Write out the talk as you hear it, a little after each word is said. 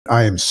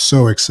I am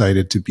so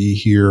excited to be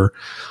here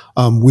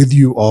with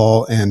you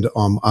all, and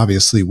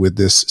obviously with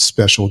this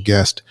special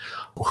guest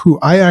who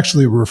I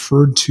actually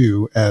referred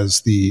to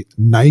as the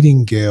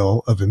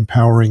Nightingale of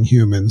empowering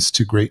humans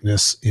to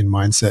greatness in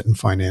mindset and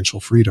financial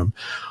freedom.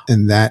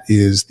 And that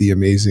is the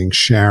amazing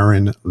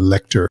Sharon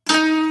Lechter.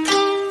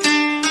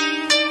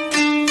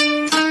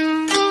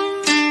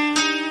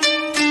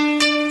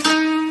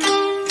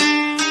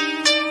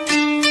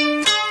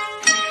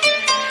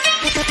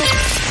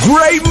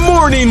 Great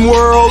morning,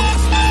 world!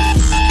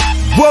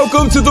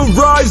 Welcome to the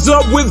Rise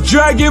Up with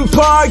Dragon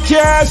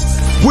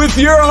podcast with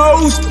your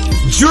host,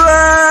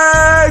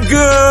 Dragon!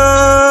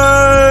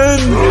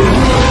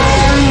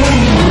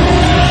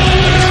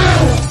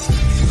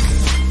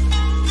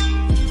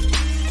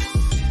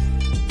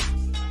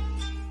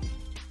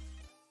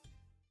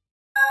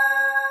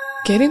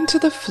 Get into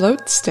the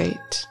float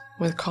state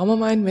with Calm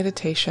Mind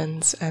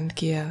meditations and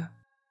gear.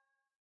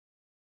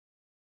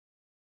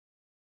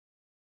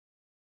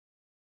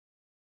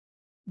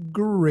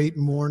 Great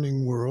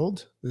morning,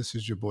 world. This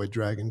is your boy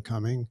Dragon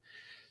coming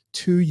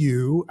to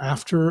you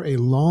after a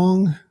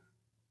long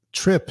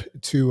trip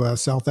to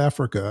South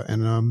Africa,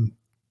 and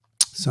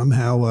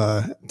somehow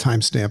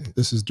timestamp.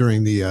 This is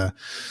during the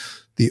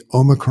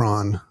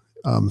Omicron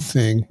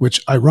thing,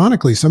 which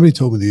ironically somebody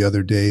told me the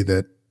other day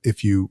that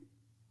if you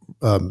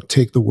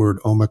take the word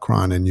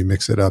Omicron and you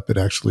mix it up, it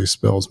actually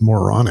spells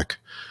moronic.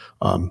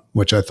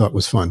 Which I thought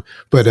was fun.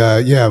 But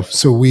yeah,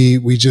 so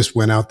we just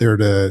went out there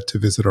to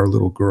visit our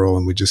little girl,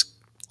 and we just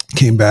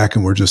came back,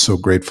 and we're just so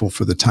grateful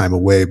for the time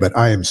away. But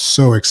I am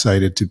so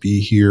excited to be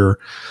here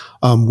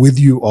with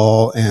you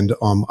all, and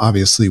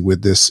obviously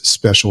with this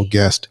special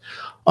guest.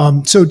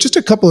 So just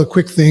a couple of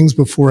quick things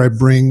before I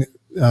bring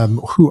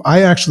who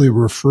I actually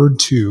referred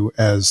to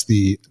as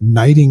the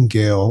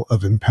Nightingale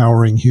of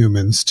empowering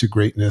humans to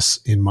greatness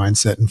in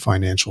mindset and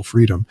financial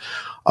freedom.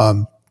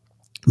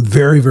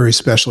 Very, very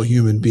special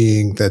human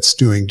being that's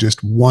doing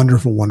just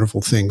wonderful,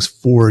 wonderful things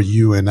for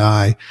you and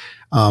I.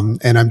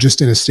 And I'm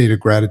just in a state of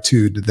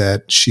gratitude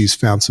that she's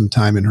found some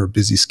time in her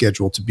busy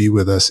schedule to be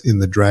with us in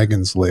the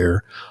Dragon's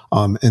Lair.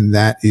 And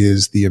that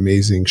is the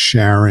amazing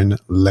Sharon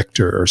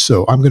Lechter.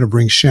 So I'm going to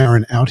bring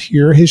Sharon out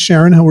here. Hey,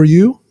 Sharon, how are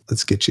you?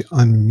 Let's get you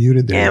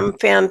unmuted there. I'm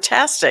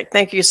fantastic.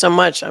 Thank you so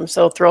much. I'm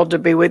so thrilled to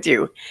be with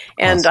you.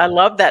 And awesome. I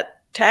love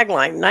that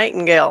tagline,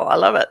 Nightingale. I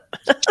love it.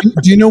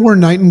 Do you know where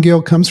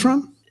Nightingale comes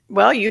from?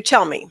 Well, you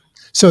tell me.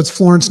 So it's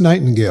Florence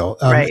Nightingale.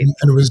 Right. And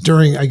it was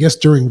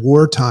during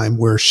wartime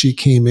where she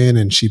came in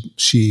and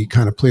she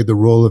kind of played the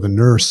role of a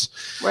nurse.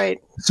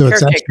 Right. So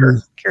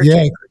Caretaker. It's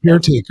actually,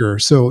 caretaker.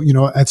 So,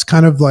 it's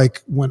kind of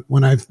like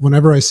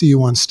whenever I see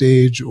you on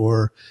stage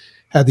or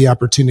had the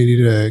opportunity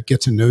to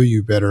get to know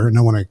you better, and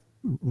I want to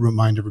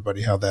remind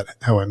everybody how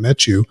I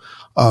met you.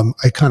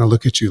 I kind of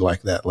look at you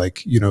like that.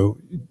 Like,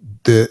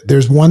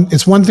 it's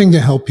one thing to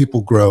help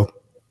people grow,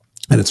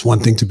 and it's one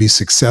thing to be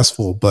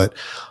successful, but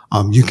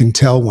you can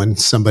tell when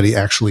somebody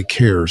actually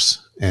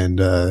cares.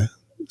 And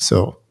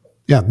so,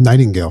 yeah,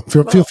 Nightingale.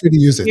 Feel free to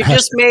use it. You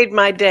just made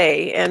my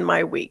day and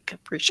my week.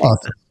 Appreciate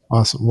that.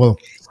 Awesome. Well,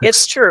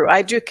 it's true.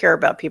 I do care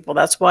about people.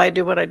 That's why I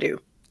do what I do.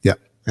 Yeah.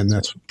 And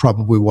that's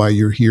probably why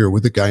you're here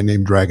with a guy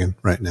named Dragon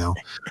right now.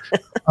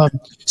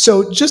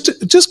 So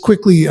just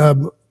quickly,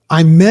 I've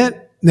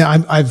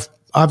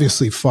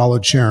obviously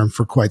followed Sharon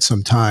for quite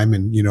some time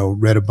and,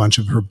 read a bunch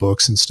of her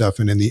books and stuff.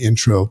 And in the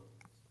intro,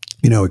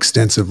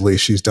 extensively,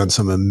 she's done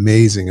some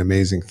amazing,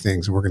 amazing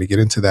things. And we're going to get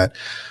into that.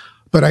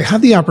 But I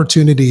had the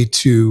opportunity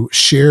to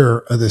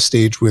share the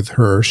stage with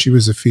her. She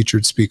was a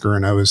featured speaker,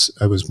 and I was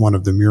one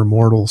of the mere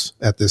mortals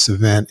at this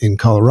event in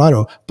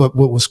Colorado. But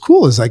what was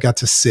cool is I got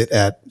to sit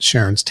at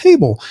Sharon's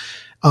table.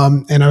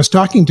 And I was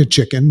talking to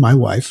Chicken, my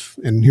wife,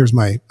 and here's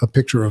a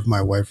picture of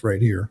my wife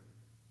right here.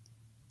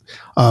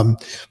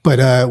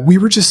 But we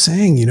were just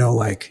saying,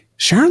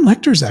 Sharon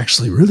Lechter is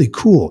actually really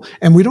cool.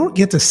 And we don't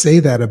get to say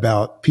that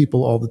about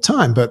people all the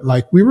time, but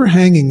we were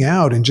hanging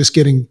out and just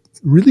getting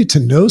really to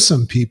know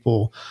some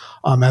people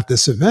at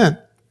this event.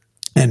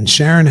 And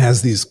Sharon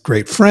has these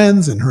great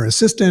friends and her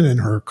assistant and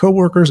her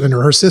coworkers, and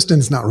her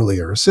assistant's not really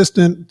her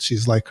assistant.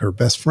 She's like her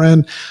best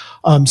friend.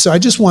 So I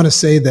just want to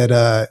say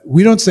that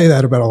we don't say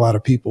that about a lot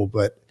of people,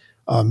 but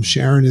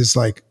Sharon is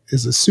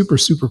a super,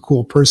 super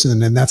cool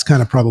person. And that's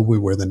kind of probably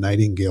where the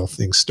Nightingale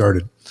thing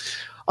started.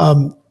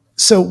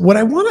 So what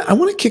I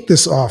want to kick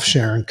this off,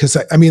 Sharon, because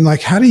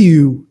how do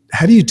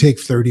you take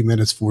 30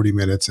 minutes, 40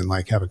 minutes and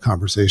have a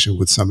conversation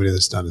with somebody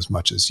that's done as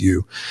much as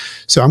you?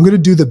 So I'm going to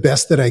do the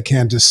best that I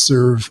can to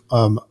serve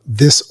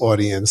this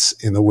audience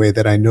in the way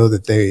that I know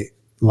that they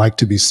like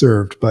to be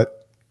served.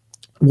 But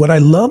what I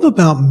love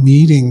about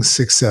meeting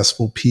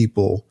successful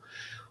people,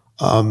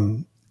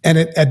 and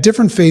at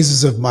different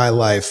phases of my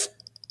life,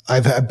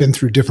 I've been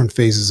through different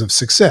phases of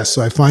success.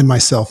 So I find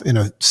myself in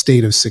a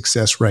state of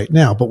success right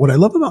now. But what I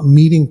love about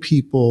meeting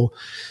people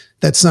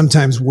that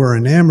sometimes we're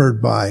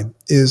enamored by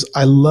is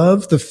I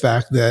love the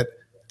fact that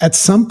at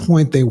some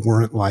point they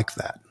weren't like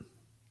that.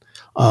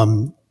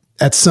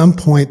 At some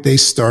point they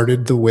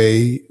started the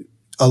way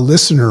a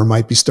listener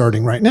might be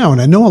starting right now,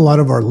 and I know a lot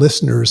of our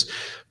listeners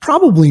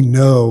probably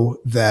know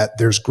that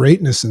there's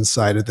greatness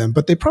inside of them,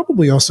 but they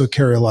probably also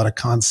carry a lot of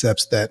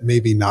concepts that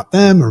maybe not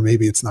them, or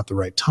maybe it's not the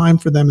right time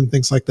for them and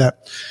things like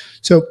that.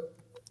 So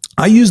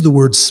I use the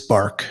word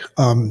spark.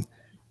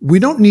 We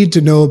don't need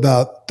to know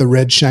about the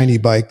red shiny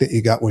bike that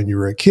you got when you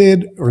were a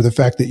kid or the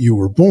fact that you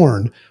were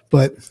born,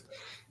 but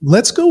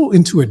let's go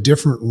into a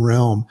different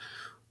realm.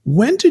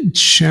 When did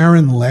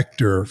Sharon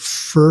Lechter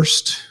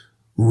first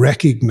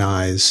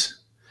recognize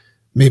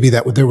maybe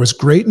that there was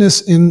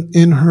greatness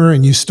in her,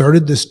 and you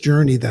started this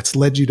journey that's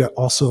led you to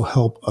also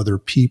help other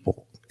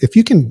people? If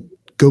you can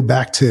go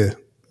back to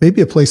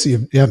maybe a place that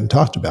you haven't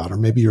talked about, or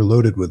maybe you're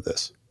loaded with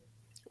this.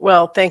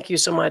 Well, thank you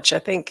so much. I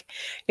think,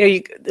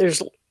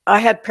 I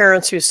had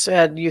parents who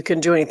said you can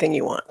do anything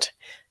you want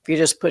if you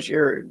just put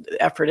your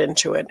effort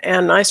into it.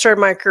 And I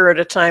started my career at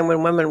a time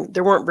when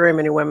there weren't very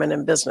many women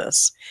in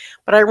business.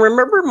 But I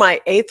remember my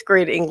 8th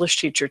grade English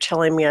teacher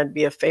telling me I'd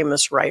be a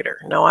famous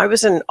writer. Now, I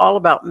was all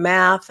about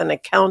math and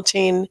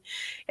accounting,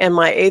 and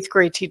my 8th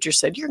grade teacher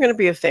said, "You're going to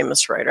be a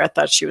famous writer." I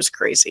thought she was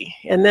crazy.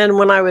 And then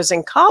when I was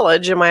in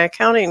college in my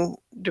accounting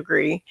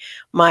degree,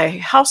 my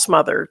house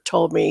mother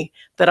told me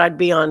that I'd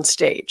be on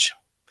stage.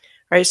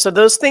 Right? So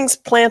those things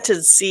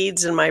planted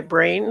seeds in my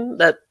brain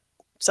that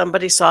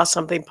somebody saw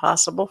something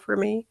possible for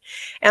me.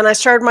 And I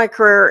started my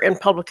career in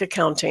public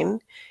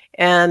accounting,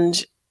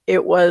 and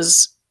it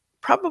was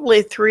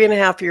probably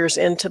 3.5 years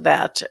into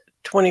that,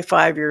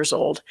 25 years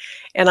old.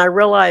 And I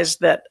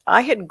realized that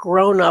I had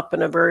grown up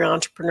in a very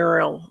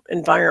entrepreneurial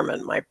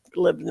environment. I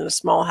lived in a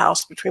small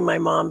house between my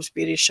mom's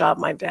beauty shop,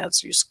 my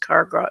dad's used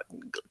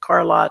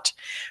car lot.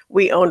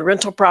 We owned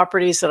rental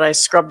properties that I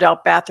scrubbed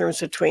out bathrooms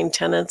between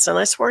tenants, and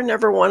I swore I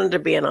never wanted to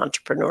be an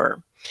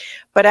entrepreneur.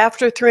 But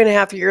after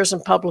 3.5 years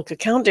in public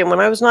accounting, when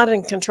I was not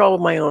in control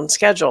of my own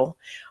schedule,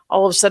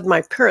 all of a sudden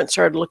my parents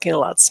started looking a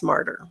lot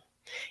smarter.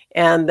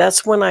 And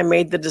that's when I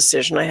made the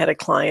decision. I had a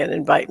client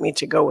invite me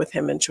to go with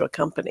him into a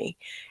company.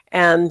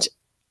 And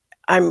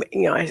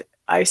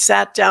I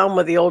sat down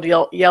with the old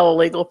yellow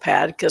legal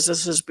pad, because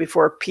this is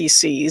before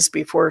PCs,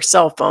 before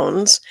cell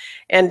phones,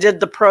 and did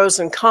the pros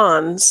and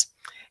cons.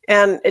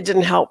 And it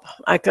didn't help.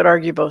 I could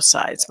argue both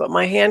sides, but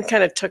my hand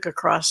kind of took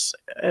across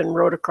and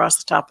wrote across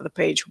the top of the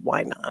page,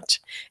 why not?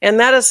 And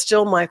that is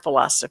still my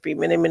philosophy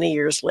many, many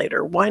years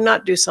later. Why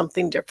not do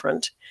something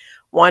different?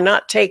 Why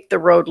not take the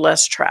road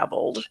less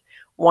traveled?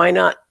 Why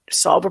not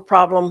solve a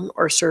problem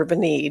or serve a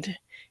need?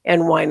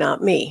 And why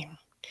not me?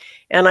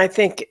 And I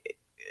think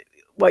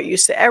what you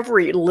say,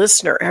 every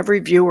listener, every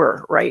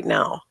viewer right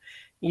now,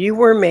 you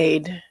were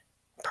made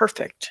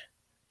perfect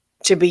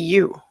to be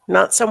you,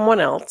 not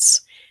someone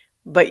else.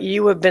 But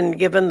you have been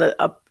given the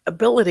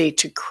ability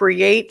to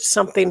create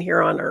something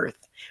here on earth.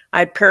 I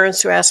had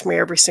parents who asked me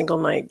every single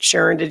night,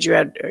 "Sharon, did you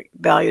add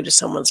value to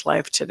someone's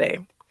life today?"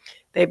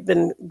 They've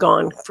been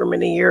gone for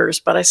many years,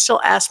 but I still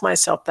ask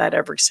myself that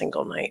every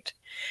single night.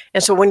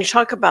 And so when you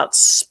talk about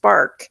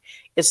spark,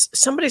 it's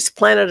somebody's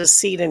planted a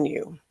seed in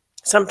you.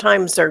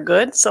 Sometimes they're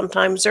good,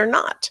 sometimes they're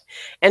not.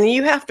 And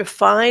you have to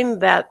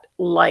find that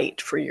light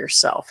for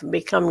yourself and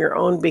become your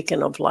own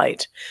beacon of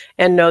light,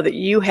 and know that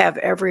you have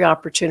every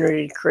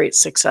opportunity to create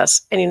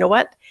success. And you know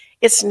what?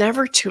 It's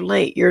never too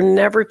late. You're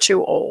never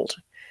too old.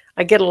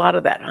 I get a lot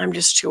of that. I'm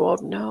just too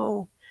old.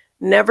 No,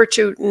 never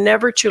too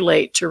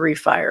late to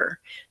refire,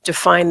 to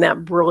find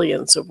that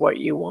brilliance of what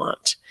you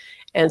want.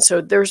 And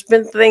so there's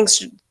been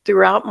things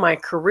throughout my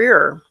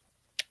career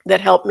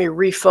that helped me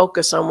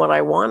refocus on what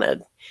I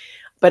wanted.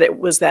 But it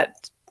was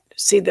that,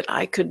 see that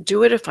I could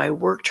do it if I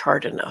worked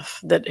hard enough,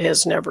 that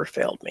has never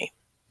failed me.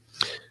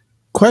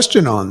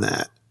 Question on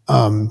that,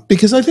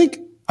 because I think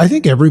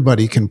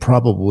everybody can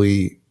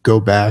probably go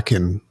back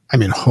and, I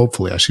mean,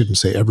 hopefully, I shouldn't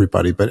say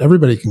everybody, but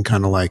everybody can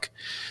kind of like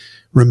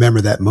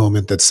remember that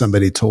moment that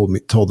somebody told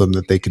them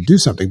that they could do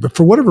something, but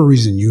for whatever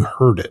reason you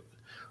heard it.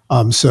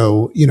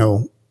 So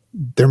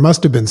there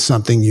must have been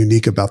something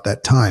unique about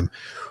that time.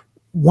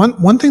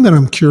 One thing that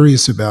I'm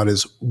curious about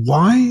is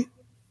why.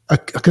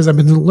 Because I've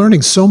been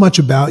learning so much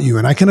about you,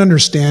 and I can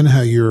understand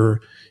how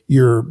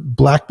your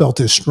black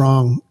belt is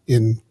strong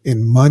in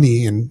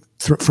money and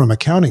from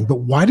accounting.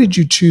 But why did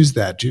you choose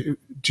that? Do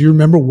you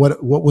remember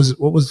what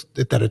was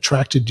it that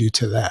attracted you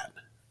to that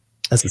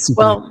as a CPA?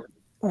 Well,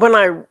 when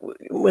I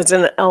was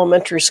in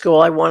elementary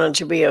school, I wanted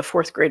to be a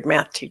 4th grade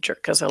math teacher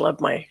because I loved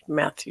my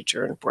math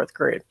teacher in 4th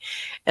grade.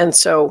 And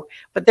so,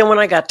 but then when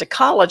I got to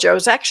college, I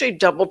was actually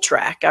double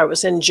track. I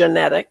was in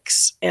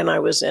genetics and I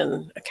was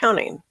in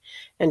accounting.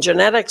 And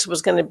genetics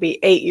was going to be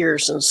 8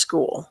 years in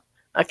school.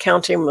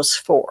 Accounting was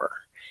 4.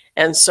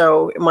 And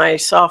so my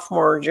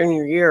sophomore,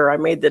 junior year, I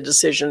made the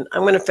decision,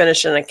 I'm going to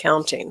finish in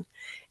accounting.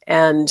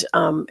 And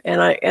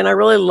I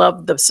really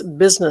loved the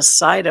business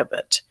side of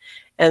it.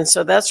 And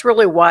so that's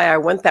really why I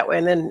went that way.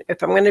 And then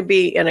if I'm going to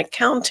be in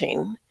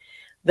accounting,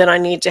 then I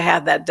need to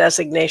have that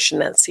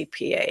designation at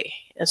CPA.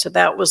 And so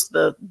that was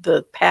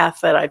the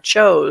path that I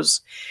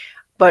chose.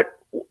 But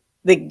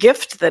the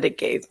gift that it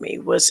gave me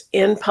was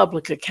in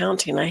public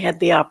accounting. I had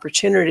the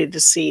opportunity to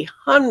see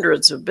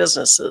hundreds of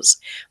businesses,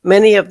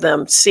 many of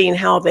them seeing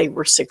how they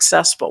were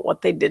successful,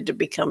 what they did to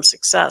become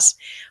success.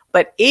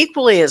 But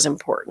equally as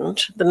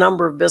important, the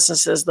number of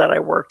businesses that I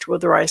worked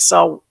with where I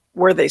saw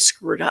where they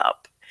screwed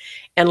up.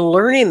 And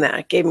learning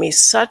that gave me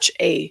such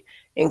a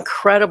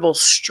incredible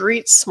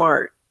street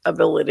smart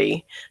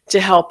ability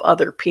to help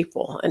other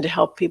people and to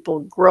help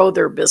people grow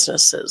their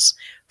businesses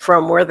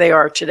from where they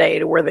are today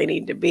to where they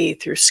need to be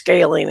through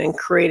scaling and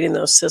creating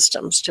those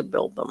systems to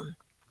build them.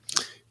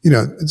 You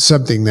know,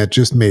 something that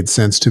just made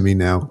sense to me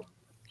now,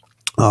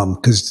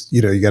 because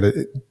you know, you got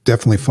to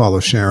definitely follow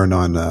Sharon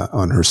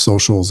on her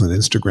socials and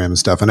Instagram and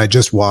stuff. And I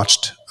just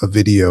watched a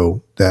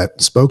video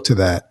that spoke to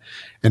that,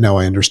 and now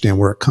I understand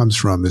where it comes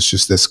from. It's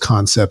just this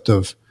concept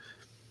of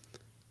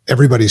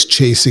everybody's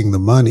chasing the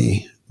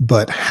money,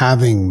 but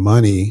having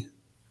money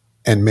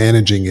and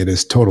managing it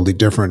is totally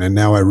different. And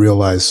now I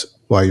realize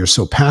why you're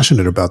so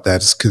passionate about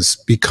that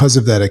is because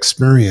of that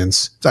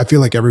experience. I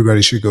feel like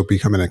everybody should go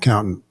become an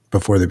accountant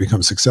before they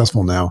become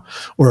successful now,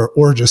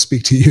 or just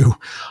speak to you,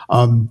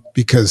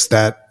 because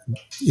that,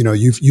 you know,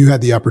 you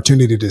had the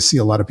opportunity to see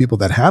a lot of people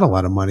that had a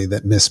lot of money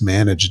that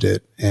mismanaged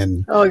it.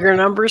 And oh, your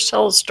numbers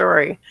tell a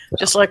story,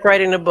 just like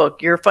writing a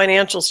book. Your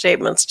financial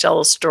statements tell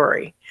a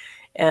story,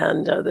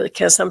 and that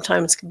can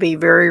sometimes be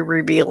very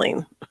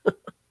revealing.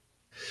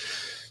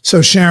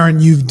 So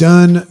Sharon, you've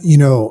done, you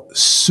know,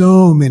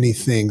 so many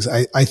things.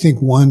 I think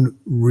one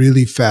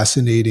really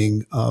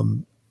fascinating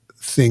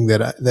thing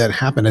that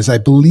happened is, I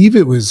believe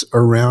it was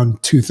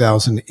around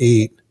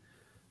 2008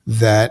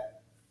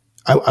 that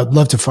I'd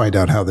love to find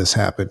out how this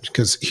happened.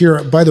 Because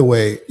here, by the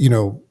way, you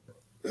know,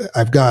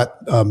 I've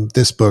got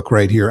this book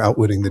right here,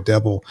 Outwitting the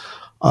Devil,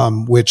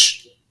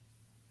 which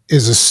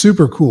is a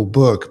super cool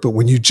book. But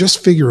when you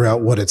just figure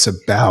out what it's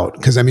about,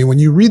 because I mean, when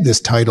you read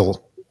this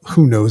title,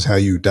 who knows how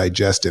you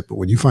digest it, but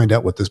when you find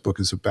out what this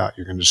book is about,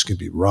 you're just going to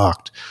be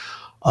rocked.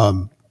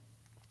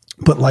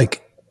 But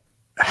like,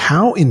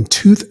 how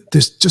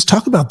just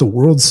talk about the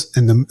worlds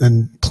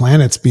and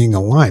planets being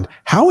aligned.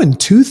 How in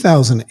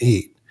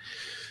 2008,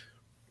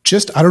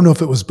 I don't know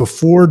if it was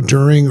before,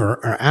 during,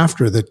 or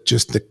after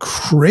just the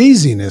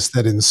craziness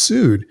that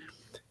ensued.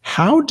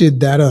 How did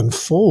that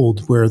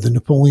unfold where the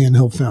Napoleon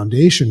Hill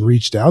Foundation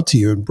reached out to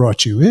you and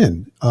brought you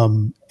in?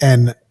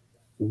 And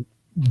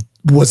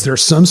was there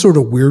some sort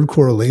of weird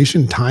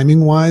correlation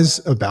timing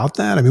wise about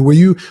that? I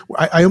mean,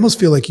 I almost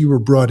feel like you were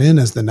brought in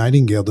as the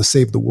Nightingale to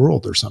save the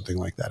world or something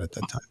like that at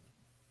that time.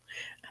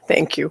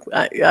 Thank you.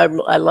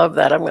 I love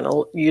that. I'm going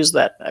to use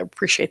that. I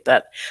appreciate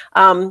that.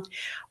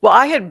 Well,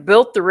 I had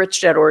built the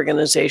Rich Dad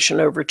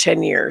organization over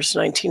 10 years,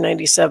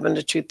 1997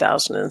 to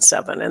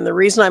 2007. And the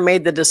reason I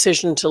made the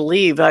decision to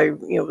leave,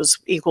 was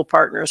equal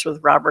partners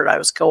with Robert. I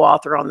was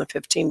co-author on the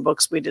 15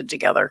 books we did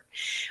together.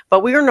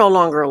 But we were no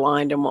longer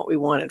aligned in what we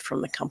wanted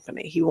from the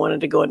company. He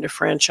wanted to go into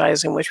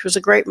franchising, which was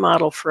a great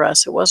model for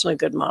us. It wasn't a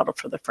good model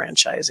for the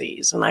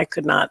franchisees. And I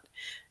could not,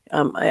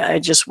 I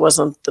just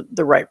wasn't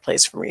the right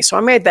place for me. So I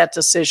made that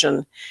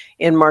decision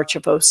in March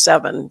of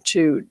 2007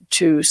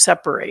 to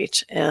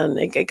separate. And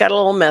it got a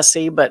little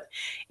messy, but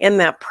in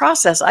that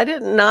process, I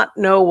did not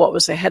know what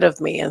was ahead of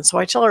me. And so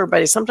I tell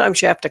everybody,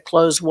 sometimes you have to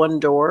close one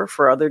door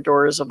for other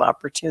doors of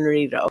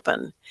opportunity to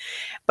open.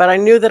 But I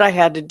knew that I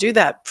had to do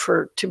that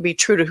to be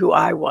true to who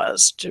I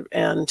was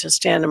and to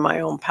stand in my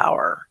own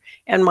power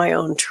and my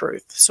own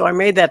truth. So I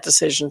made that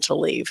decision to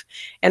leave.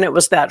 And it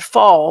was that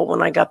fall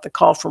when I got the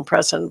call from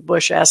President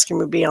Bush asking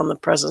me to be on the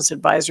President's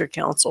Advisory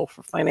Council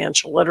for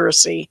Financial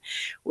Literacy,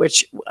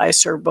 which I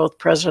served both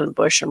President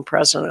Bush and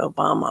President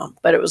Obama.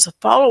 But it was the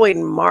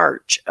following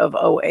March of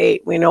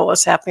 2008. We know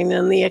what's happening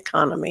in the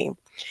economy,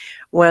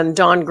 when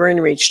Don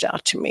Green reached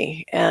out to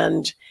me.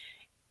 And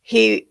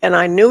he and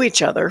I knew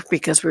each other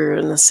because we were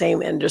in the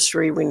same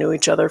industry. We knew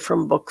each other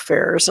from book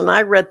fairs. And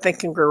I read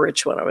Think and Grow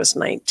Rich when I was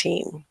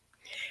 19.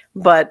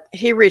 But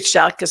he reached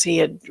out because he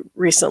had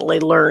recently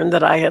learned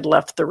that I had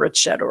left the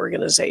Rich Dad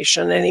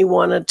organization, and he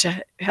wanted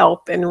to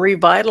help in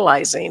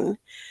revitalizing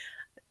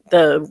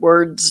the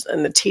words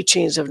and the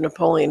teachings of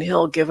Napoleon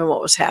Hill, given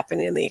what was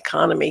happening in the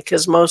economy.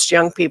 Because most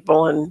young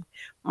people, and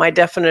my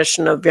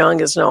definition of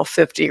young is now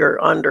 50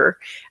 or under,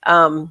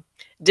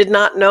 did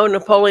not know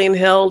Napoleon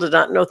Hill, did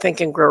not know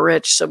Think and Grow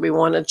Rich. So we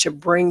wanted to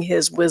bring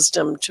his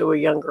wisdom to a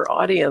younger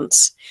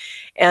audience.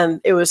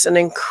 And it was an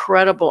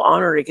incredible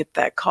honor to get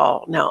that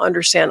call. Now,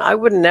 understand, I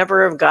would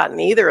never have gotten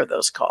either of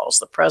those calls,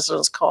 the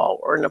President's call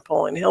or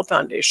Napoleon Hill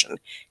Foundation,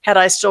 had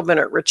I still been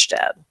at Rich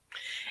Dad.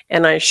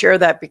 And I share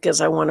that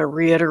because I want to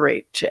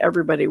reiterate to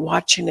everybody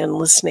watching and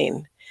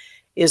listening,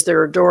 is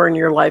there a door in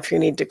your life you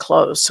need to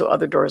close so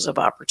other doors of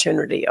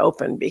opportunity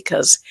open?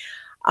 Because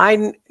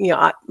I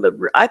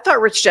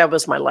thought Rich Dad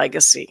was my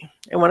legacy.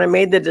 And when I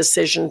made the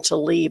decision to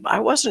leave,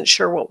 I wasn't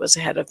sure what was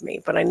ahead of me,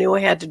 but I knew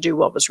I had to do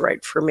what was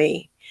right for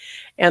me.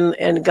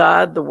 And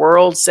God, the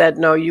world said,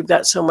 no, you've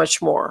got so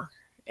much more.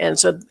 And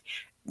so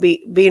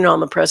being on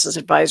the President's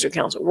Advisory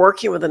Council,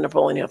 working with the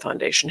Napoleon Hill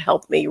Foundation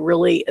helped me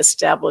really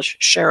establish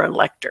Sharon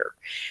Lechter.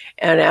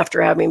 And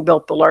after having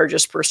built the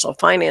largest personal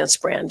finance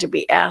brand, to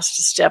be asked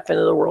to step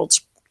into the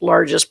world's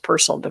largest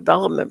personal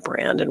development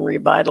brand and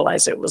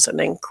revitalize it was an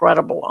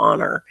incredible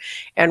honor,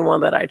 and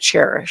one that I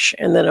cherish.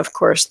 And then, of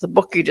course, the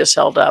book you just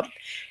held up,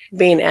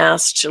 being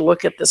asked to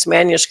look at this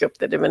manuscript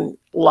that had been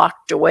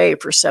locked away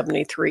for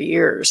 73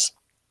 years,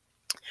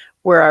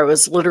 where I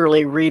was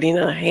literally reading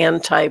a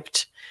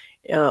hand-typed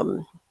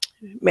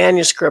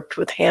manuscript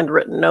with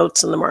handwritten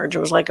notes in the margin.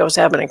 It was like I was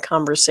having a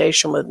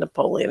conversation with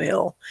Napoleon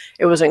Hill.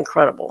 It was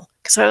incredible,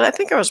 because I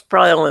think I was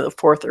probably only the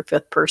fourth or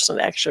fifth person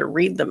to actually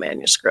read the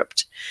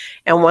manuscript.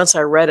 And once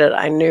I read it,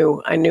 I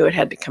knew it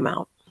had to come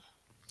out.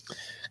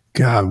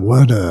 God,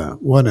 what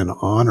an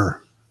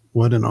honor.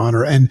 What an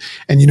honor. And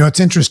you know, it's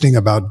interesting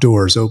about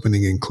doors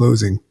opening and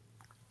closing.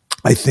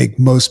 I think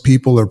most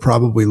people are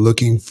probably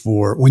looking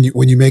for, when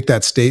you make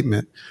that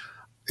statement,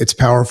 it's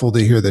powerful to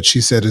hear that she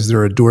said, is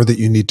there a door that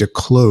you need to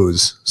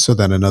close so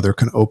that another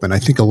can open? I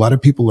think a lot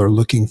of people are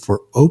looking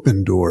for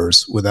open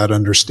doors without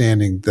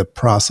understanding the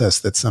process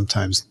that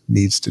sometimes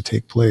needs to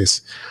take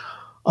place.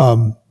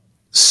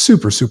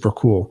 Super, super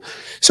cool.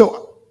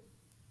 So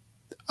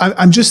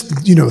I'm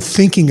just, you know,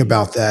 thinking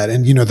about that,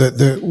 and, you know,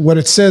 what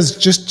it says,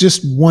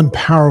 just one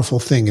powerful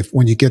thing,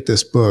 when you get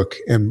this book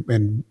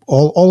and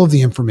all of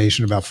the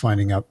information about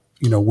finding out,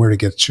 you know, where to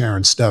get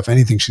Sharon's stuff,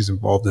 anything she's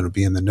involved in will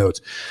be in the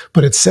notes.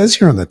 But it says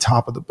here on the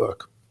top of the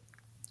book,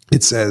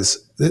 it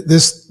says,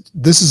 this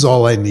is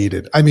all I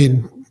needed. I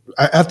mean,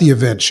 at the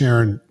event,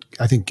 Sharon,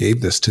 I think,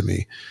 gave this to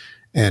me,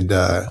 and,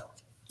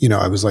 you know,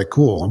 I was like,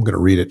 cool, I'm going to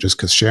read it just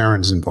because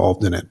Sharon's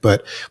involved in it.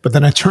 But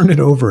then I turned it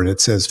over and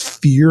it says,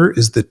 fear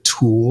is the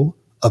tool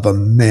of a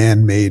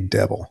man-made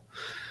devil.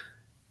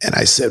 And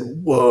I said,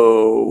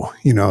 whoa,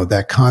 you know,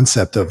 that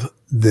concept of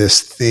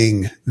this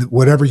thing,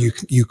 whatever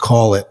you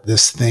call it,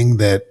 this thing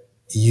that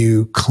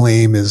you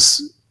claim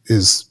is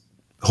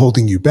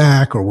holding you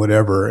back or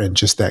whatever, and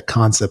just that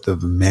concept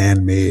of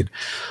man-made.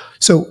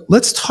 So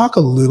let's talk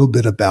a little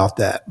bit about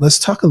that. Let's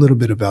talk a little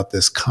bit about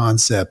this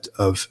concept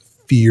of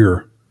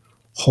fear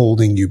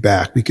holding you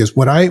back, because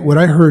what I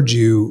heard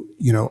you,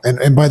 you know,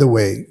 and by the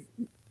way,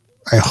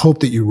 I hope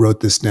that you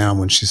wrote this down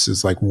when she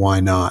says, like, why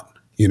not,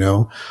 you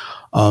know,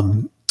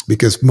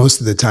 because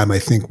most of the time I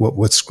think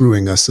what's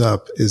screwing us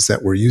up is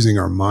that we're using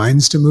our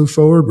minds to move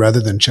forward rather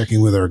than checking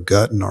with our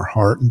gut and our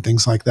heart and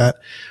things like that.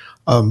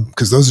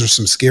 Because those are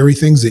some scary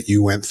things that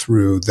you went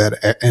through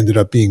that ended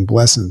up being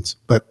blessings.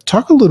 But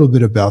talk a little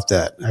bit about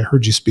that. I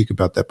heard you speak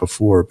about that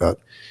before,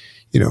 about,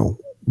 you know,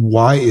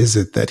 why is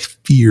it that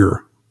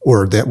fear,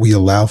 or that we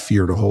allow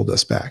fear to hold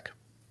us back?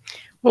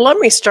 Well, let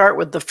me start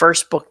with the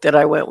first book that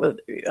I went with,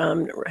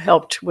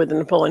 helped with the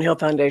Napoleon Hill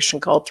Foundation,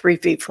 called 3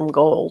 Feet from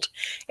Gold.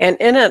 And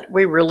in it,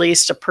 we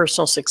released a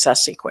personal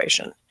success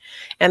equation.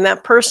 And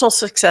that personal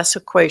success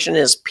equation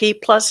is P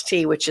plus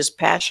T, which is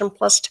passion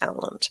plus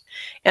talent.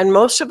 And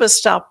most of us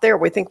stop there.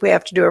 We think we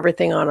have to do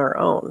everything on our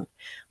own.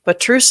 But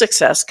true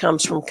success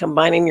comes from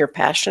combining your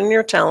passion and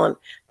your talent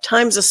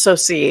times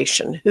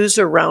association. Who's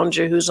around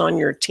you? Who's on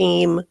your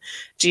team?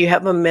 Do you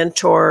have a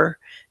mentor?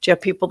 Do you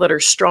have people that are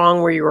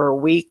strong where you are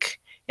weak?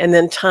 And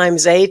then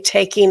times A,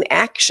 taking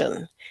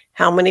action.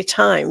 How many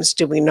times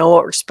do we know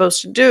what we're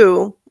supposed to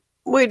do?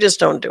 We just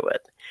don't do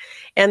it.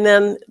 And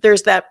then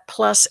there's that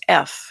plus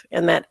F,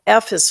 and that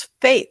F is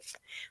faith.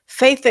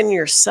 Faith in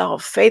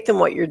yourself, faith in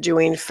what you're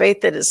doing,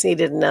 faith that is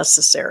needed and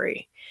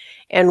necessary.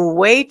 And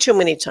way too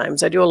many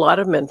times, I do a lot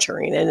of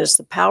mentoring, and it's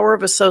the power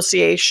of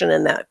association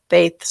and that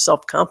faith,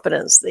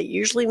 self-confidence that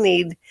usually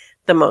need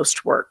the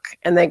most work,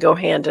 and they go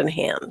hand in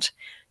hand.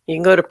 You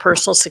can go to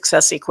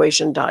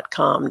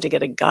personalsuccessequation.com to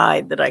get a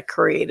guide that I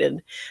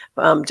created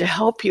to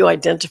help you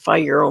identify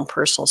your own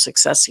personal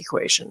success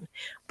equation.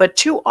 But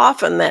too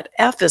often that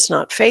F is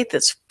not faith,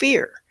 it's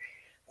fear.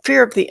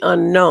 Fear of the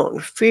unknown,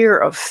 fear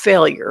of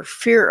failure,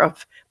 fear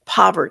of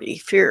poverty,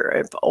 fear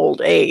of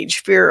old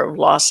age, fear of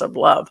loss of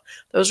love.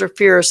 Those are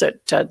fears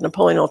that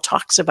Napoleon Hill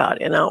talks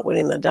about in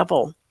Outwitting the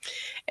Devil.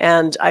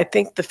 And I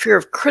think the fear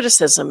of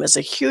criticism is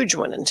a huge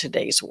one in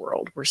today's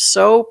world. We're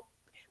so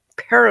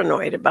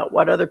paranoid about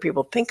what other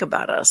people think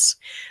about us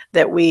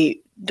that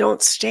we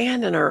don't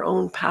stand in our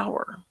own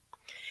power.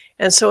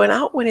 And so in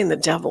Outwitting the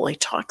Devil, he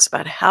talks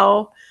about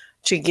how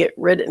to get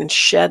rid and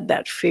shed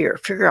that fear,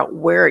 figure out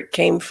where it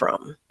came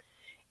from.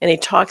 And he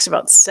talks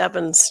about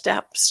 7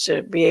 steps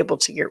to be able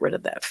to get rid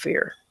of that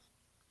fear.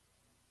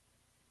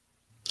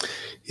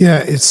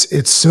 Yeah,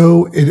 it's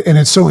so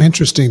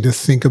interesting to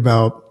think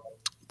about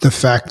the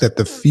fact that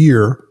the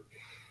fear,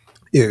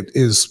 it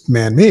is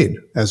man-made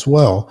as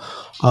well.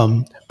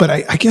 But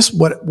I guess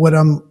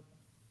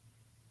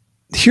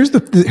here's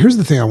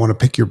the thing I want to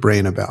pick your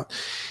brain about.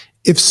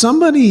 If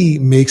somebody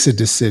makes a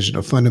decision,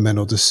 a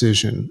fundamental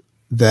decision,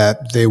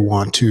 that they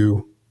want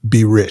to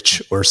be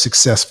rich or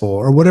successful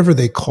or whatever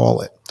they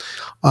call it,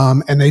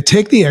 and they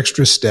take the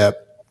extra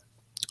step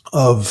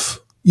of,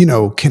 you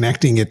know,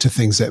 connecting it to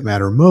things that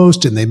matter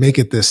most, and they make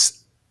it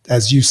this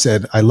as you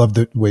said, I love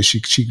the way she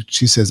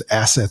says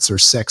assets are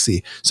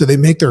sexy. So they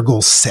make their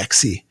goals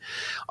sexy.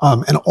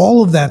 And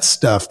all of that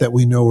stuff that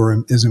we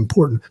know is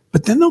important,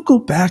 but then they'll go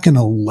back and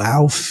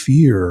allow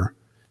fear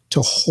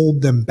to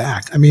hold them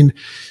back. I mean,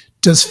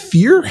 does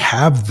fear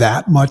have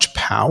that much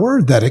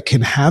power that it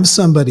can have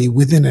somebody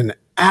within an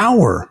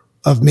hour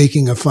of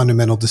making a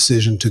fundamental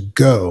decision to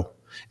go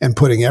and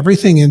putting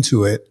everything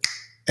into it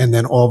and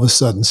then all of a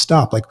sudden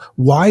stop? Like,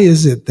 why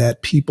is it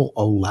that people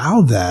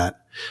allow that,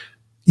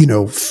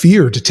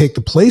 fear to take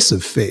the place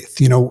of faith,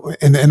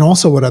 and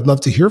also what I'd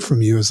love to hear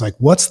from you is like,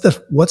 what's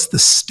the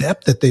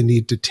step that they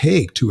need to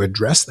take to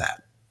address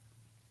that?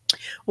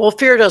 Well,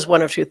 fear does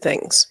one of two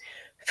things.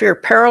 Fear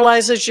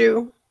paralyzes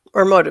you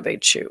or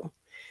motivates you,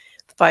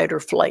 fight or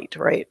flight,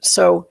 right?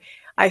 So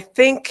I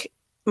think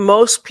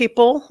most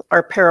people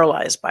are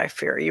paralyzed by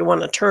fear. You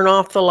want to turn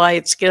off the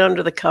lights, get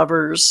under the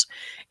covers,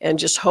 and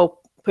just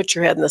put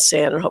your head in the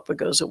sand and hope it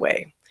goes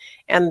away.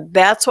 And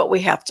that's what we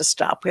have to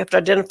stop. We have to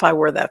identify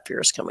where that fear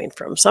is coming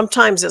from.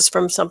 Sometimes it's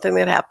from something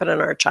that happened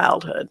in our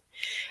childhood,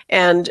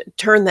 and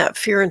turn that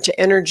fear into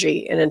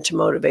energy and into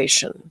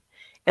motivation.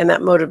 And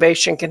that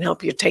motivation can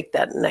help you take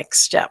that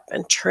next step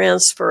and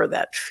transfer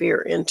that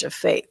fear into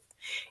faith.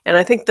 And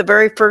I think the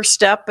very first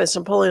step, as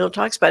Napoleon Hill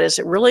talks about, is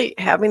really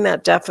having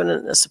that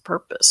definiteness of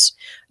purpose,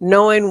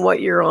 knowing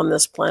what you're on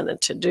this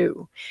planet to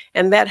do.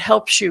 And that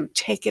helps you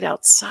take it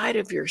outside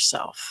of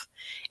yourself.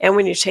 And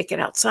when you take it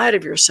outside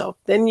of yourself,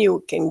 then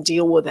you can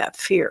deal with that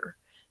fear.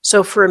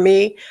 So for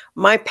me,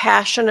 my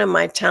passion and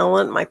my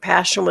talent, my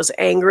passion was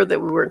anger that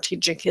we weren't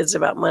teaching kids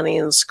about money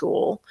in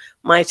school.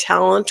 My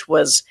talent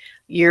was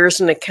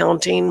years in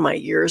accounting, my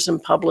years in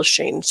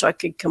publishing, so I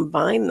could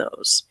combine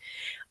those.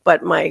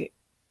 But my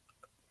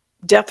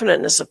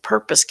definiteness of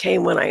purpose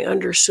came when I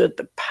understood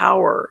the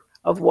power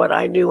of what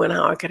I knew and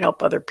how I could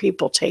help other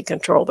people take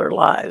control of their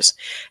lives.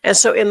 And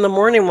so in the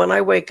morning when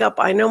I wake up,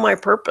 I know my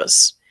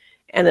purpose,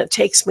 and it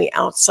takes me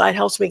outside,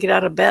 helps me get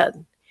out of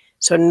bed.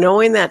 So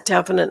knowing that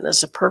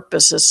definiteness of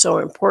purpose is so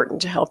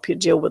important to help you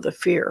deal with the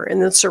fear.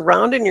 And then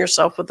surrounding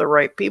yourself with the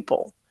right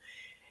people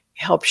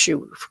helps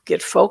you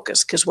get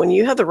focused, because when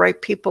you have the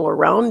right people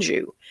around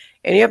you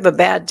and you have a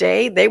bad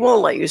day, they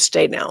won't let you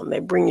stay down. They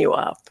bring you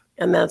up.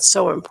 And that's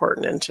so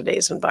important in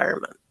today's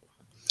environment.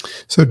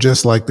 So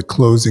just like the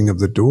closing of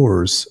the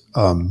doors,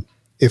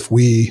 if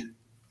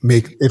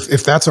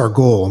that's our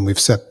goal, and we've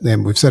set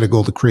a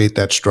goal to create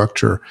that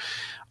structure,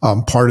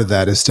 part of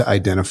that is to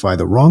identify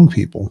the wrong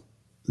people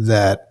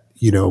that,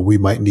 we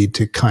might need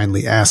to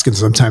kindly ask. And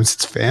sometimes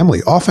it's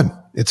family. Often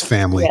it's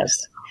family.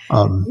 Yes.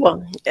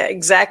 Well,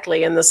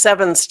 exactly. And the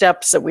 7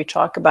 steps that we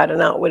talk about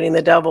in Outwitting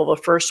the Devil,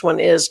 the first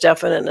one is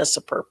definiteness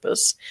of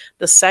purpose.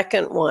 The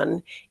second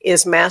one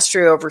is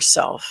mastery over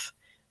self,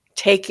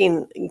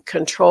 taking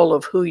control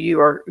of who you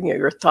are,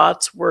 your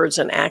thoughts, words,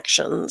 and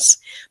actions.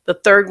 The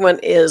third one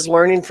is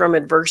learning from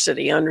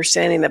adversity,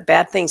 understanding that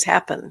bad things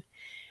happen.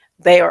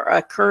 They are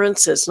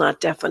occurrences,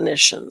 not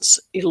definitions.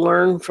 You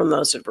learn from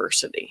those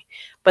adversity.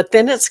 But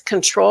then it's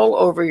control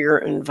over your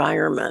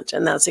environment.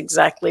 And that's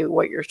exactly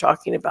what you're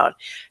talking about.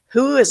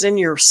 Who is in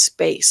your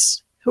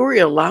space? Who are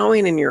you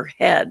allowing in your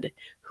head?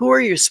 Who are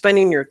you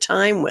spending your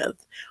time with?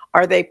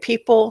 Are they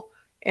people,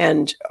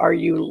 and are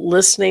you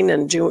listening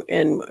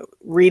and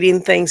reading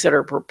things that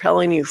are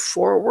propelling you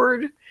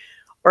forward?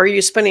 Or are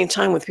you spending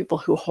time with people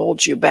who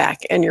hold you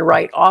back? And you're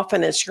right,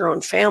 often it's your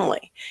own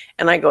family.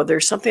 And I go,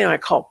 there's something I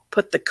call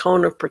put the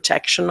cone of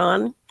protection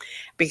on,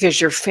 because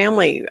your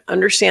family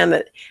understand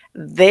that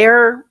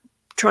they're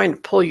trying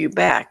to pull you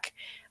back,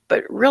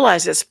 but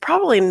realize it's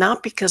probably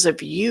not because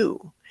of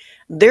you.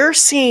 They're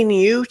seeing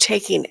you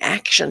taking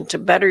action to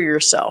better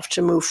yourself,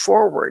 to move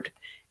forward,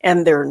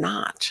 and they're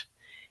not.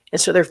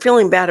 And so they're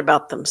feeling bad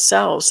about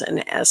themselves.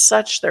 And as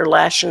such, they're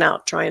lashing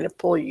out, trying to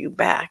pull you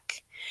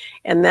back.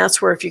 And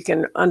that's where, if you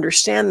can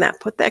understand that,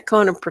 put that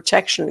cone of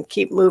protection and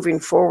keep moving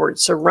forward,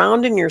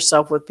 surrounding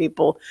yourself with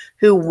people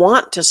who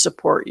want to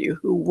support you,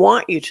 who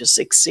want you to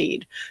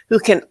succeed, who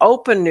can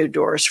open new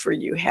doors for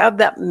you. Have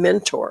that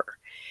mentor.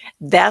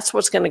 That's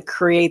what's going to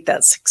create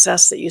that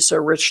success that you so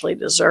richly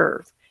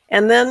deserve.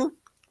 And then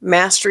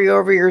mastery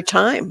over your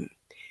time.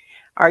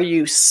 Are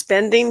you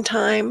spending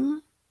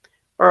time,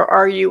 or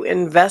are you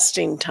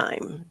investing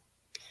time?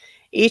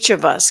 Each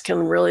of us can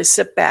really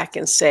sit back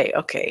and say,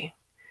 okay,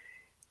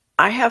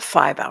 I have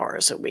 5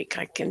 hours a week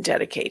I can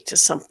dedicate to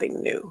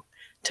something new,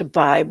 to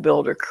buy,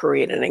 build, or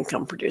create an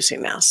income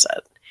producing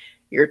asset.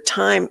 Your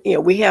time,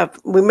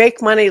 we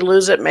make money,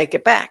 lose it, make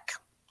it back.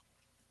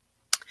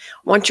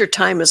 Once your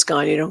time is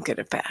gone, you don't get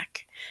it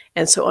back.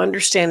 And so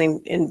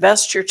understanding,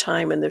 invest your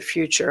time in the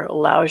future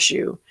allows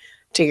you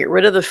to get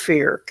rid of the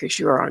fear, because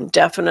you are on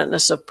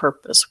definiteness of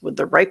purpose with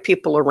the right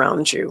people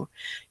around you.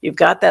 You've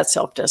got that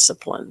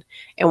self-discipline.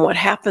 And what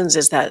happens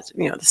is that,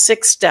 the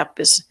 6th step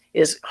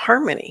is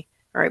harmony.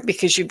 All right,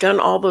 because you've done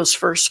all those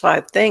first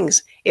 5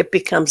 things, it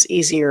becomes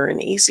easier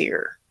and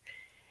easier.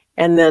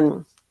 And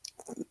then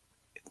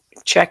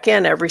check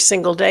in every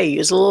single day.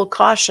 Use a little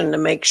caution to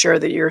make sure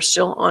that you're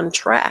still on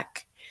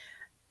track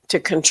to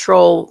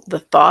control the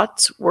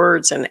thoughts,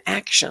 words, and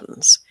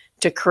actions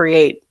to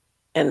create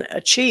and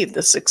achieve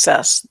the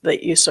success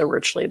that you so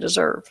richly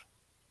deserve.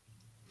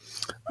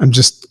 I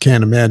just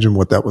can't imagine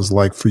what that was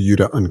like for you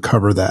to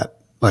uncover that.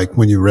 Like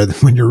when you're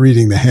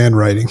reading the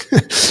handwriting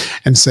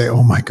and say,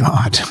 "Oh my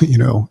God,"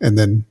 and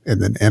then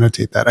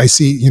annotate that. I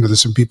see,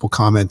 there's some people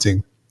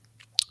commenting,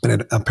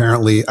 and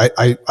apparently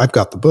I've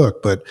got the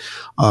book, but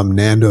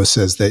Nando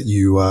says that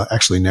you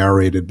actually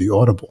narrated the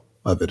audible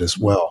of it as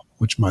well,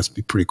 which must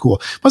be pretty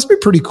cool. Must be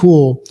pretty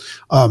cool.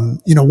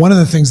 One of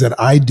the things that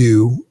I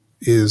do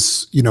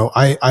is,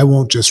 I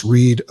won't just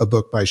read a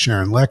book by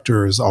Sharon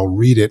Lechter, is I'll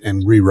read it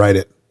and rewrite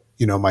it,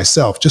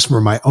 myself, just for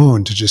my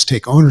own, to just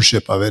take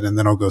ownership of it. And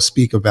then I'll go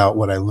speak about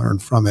what I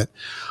learned from it.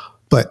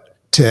 But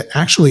to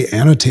actually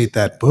annotate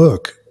that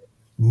book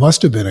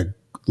must have been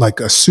like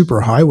a super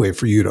highway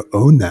for you to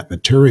own that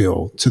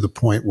material to the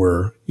point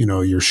where,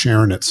 you're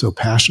sharing it so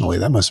passionately.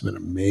 That must have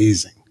been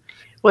amazing.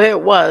 Well,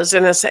 it was.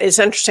 And it's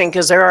interesting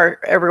because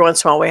every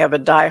once in a while we have a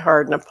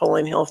diehard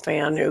Napoleon Hill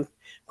fan who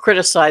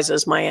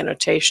criticizes my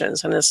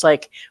annotations. And it's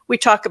like, we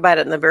talk about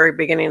it in the very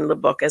beginning of the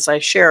book, as I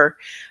share.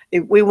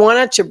 We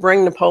wanted to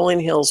bring Napoleon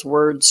Hill's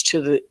words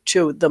to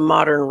the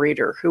modern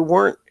reader who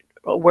weren't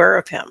aware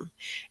of him.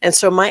 And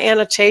so my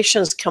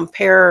annotations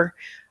compare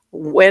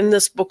when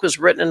this book was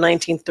written in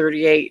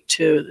 1938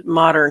 to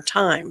modern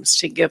times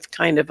to give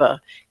kind of a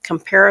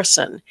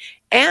comparison.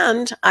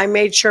 And I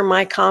made sure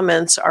my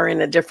comments are in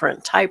a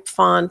different type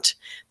font.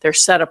 They're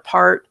set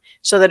apart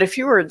so that if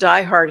you were a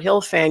diehard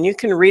Hill fan, you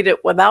can read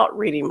it without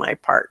reading my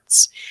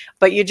parts.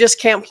 But you just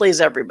can't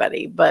please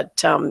everybody.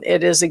 But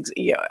it is,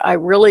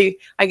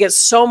 I get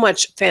so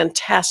much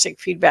fantastic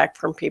feedback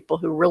from people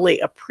who really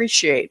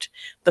appreciate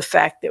the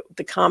fact that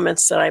the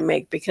comments that I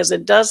make, because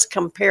it does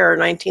compare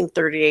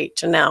 1938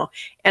 to now.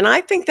 And I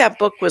think that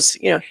book was,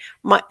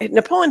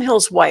 Napoleon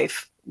Hill's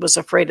wife was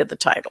afraid of the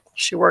title.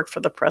 She worked for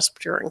the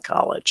Presbyterian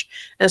College.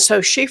 And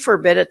so she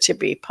forbid it to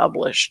be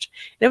published.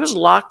 It was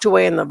locked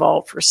away in the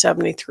vault for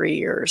 73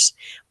 years.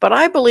 But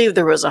I believe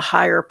there was a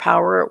higher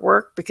power at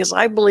work, because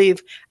I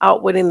believe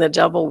Outwitting the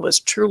Devil was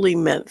truly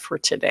meant for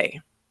today.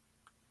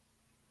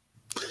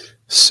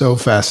 So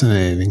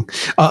fascinating.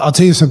 I'll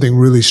tell you something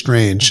really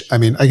strange. I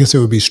mean, I guess it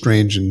would be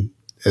strange in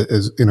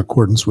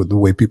accordance with the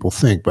way people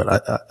think, but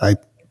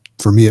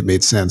for me, it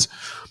made sense.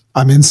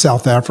 I'm in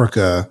South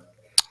Africa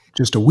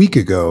just a week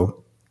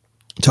ago,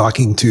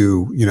 talking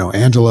to,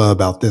 Angela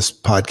about this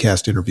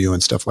podcast interview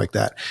and stuff like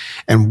that.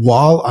 And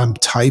while I'm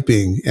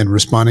typing and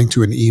responding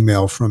to an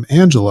email from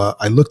Angela,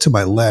 I look to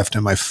my left,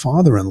 and my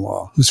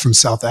father-in-law, who's from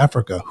South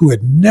Africa, who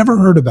had never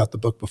heard about the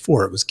book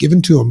before, it was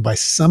given to him by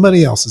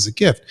somebody else as a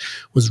gift,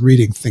 was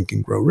reading Think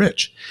and Grow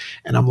Rich.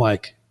 And I'm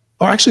like,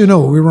 oh, actually,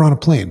 no, we were on a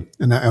plane.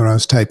 And when I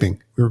was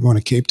typing, we were going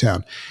to Cape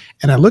Town.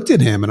 And I looked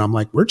at him and I'm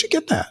like, where'd you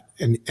get that?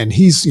 And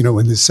he's,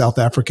 in his South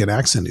African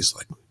accent, he's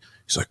like,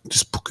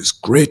 this book is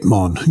great,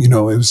 man. It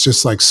was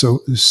just like,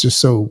 it's just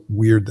so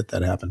weird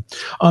that happened.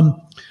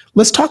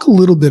 Let's talk a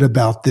little bit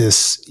about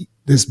this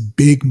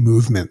big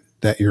movement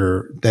that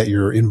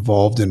you're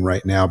involved in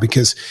right now,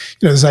 because,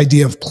 this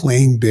idea of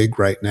playing big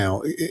right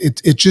now,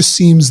 it just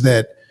seems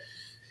that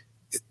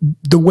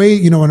the way,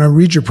 when I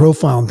read your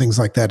profile and things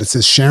like that, it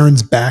says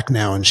Sharon's back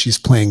now and she's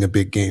playing a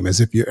big game,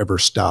 as if you ever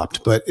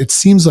stopped. But it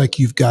seems like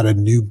you've got a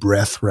new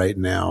breath right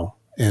now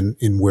and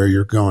in where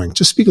you're going.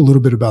 Just speak a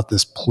little bit about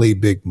this play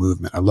big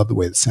movement. I love the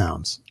way it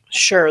sounds.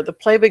 Sure. The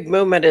play big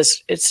movement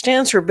it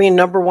stands for being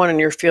number one in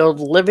your field,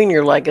 living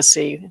your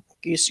legacy.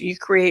 You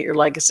create your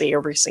legacy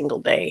every single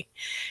day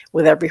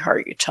with every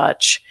heart you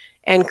touch,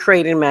 and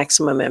creating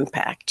maximum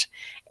impact.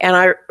 And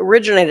I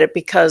originated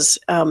because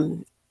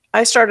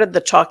I started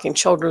the talking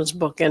children's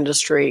book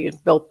industry,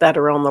 built that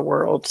around the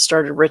world,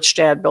 started Rich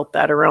Dad, built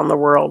that around the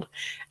world,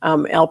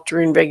 helped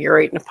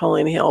reinvigorate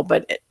Napoleon Hill.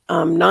 But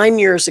 9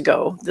 years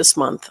ago this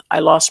month, I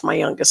lost my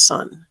youngest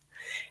son.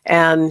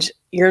 And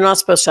you're not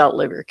supposed to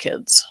outlive your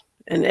kids.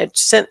 And it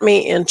sent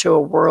me into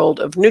a world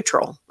of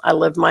neutral. I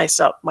lived my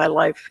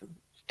life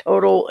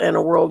total in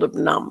a world of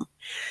numb.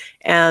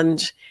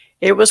 And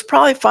it was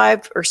probably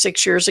 5 or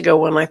 6 years ago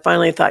when I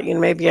finally thought,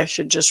 maybe I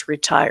should just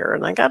retire.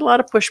 And I got a lot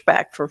of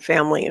pushback from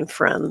family and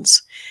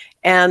friends,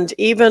 and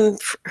even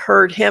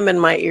heard him in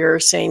my ear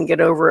saying, "Get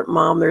over it,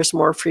 Mom, there's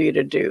more for you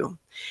to do."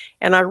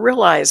 And I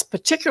realized,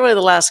 particularly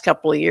the last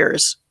couple of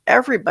years,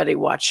 everybody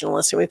watching and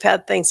listening, we've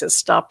had things that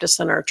stopped us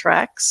in our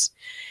tracks.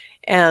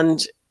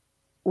 And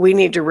we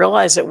need to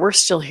realize that we're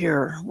still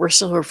here. We're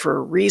still here for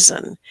a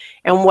reason.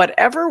 And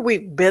whatever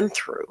we've been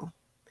through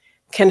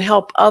can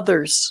help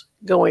others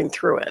going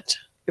through it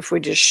if we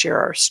just share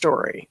our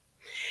story.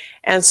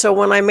 And so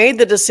when I made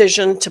the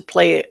decision to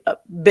play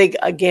big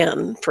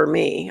again, for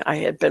me, I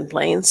had been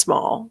playing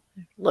small,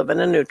 living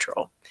in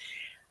neutral.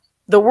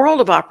 The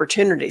world of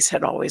opportunities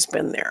had always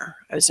been there.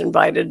 I was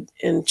invited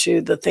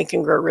into the Think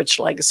and Grow Rich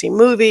Legacy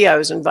movie. I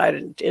was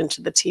invited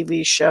into the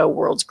TV show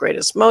World's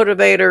Greatest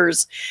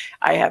Motivators.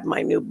 I have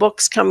my new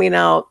books coming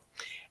out.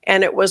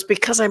 And it was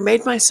because I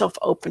made myself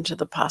open to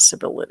the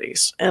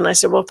possibilities. And I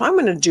said, well, if I'm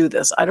going to do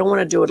this, I don't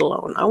want to do it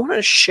alone. I want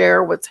to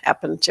share what's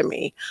happened to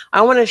me.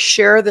 I want to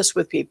share this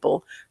with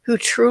people who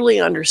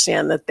truly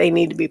understand that they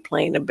need to be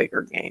playing a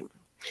bigger game.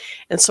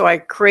 And so I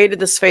created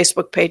this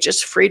Facebook page.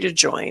 It's free to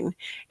join,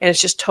 and it's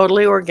just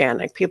totally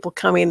organic. People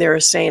coming there are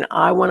saying,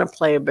 I want to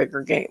play a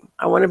bigger game.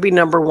 I want to be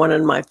number one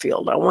in my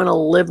field. I want to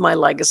live my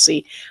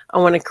legacy. I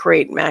want to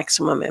create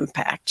maximum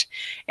impact.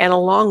 And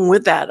along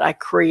with that, I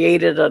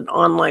created an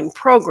online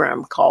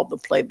program called the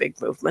Play Big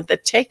Movement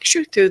that takes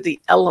you through the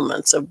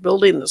elements of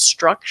building the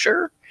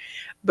structure,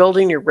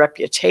 building your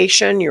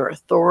reputation, your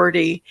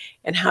authority,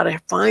 and how to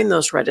find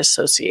those right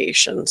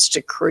associations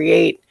to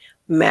create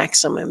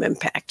maximum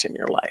impact in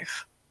your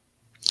life.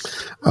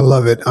 I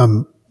love it.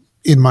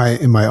 In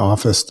my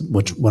office,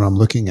 which what I'm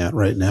looking at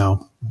right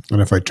now,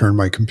 and if I turn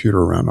my computer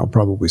around, I'll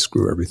probably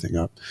screw everything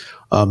up.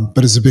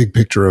 But it's a big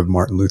picture of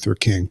Martin Luther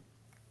King,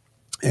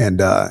 and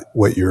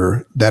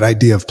that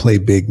idea of play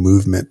big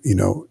movement.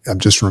 I'm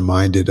just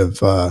reminded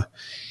of.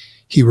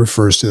 He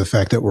refers to the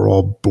fact that we're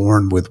all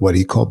born with what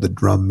he called the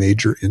drum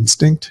major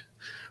instinct,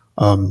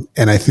 and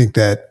I think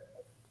that.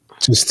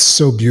 Just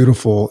so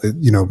beautiful.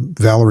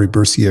 Valerie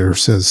Bercier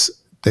says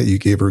that you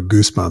gave her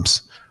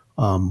goosebumps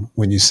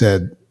when you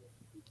said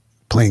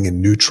playing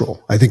in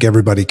neutral. I think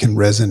everybody can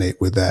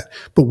resonate with that.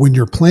 But when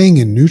you're playing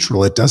in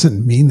neutral, it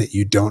doesn't mean that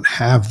you don't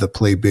have the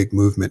play big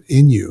movement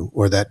in you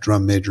or that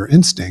drum major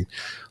instinct,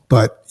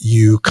 but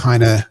you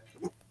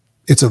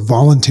it's a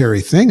voluntary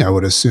thing, I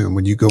would assume,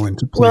 when you go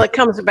into play. Well, it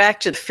comes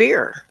back to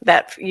fear,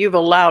 that you've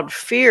allowed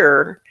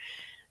fear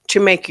to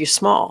make you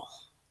small.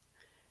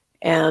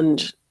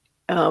 And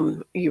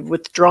you've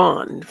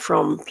withdrawn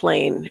from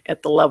playing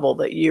at the level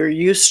that you're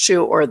used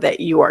to or that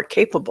you are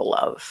capable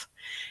of.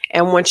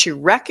 And once you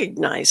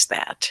recognize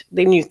that,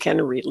 then you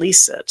can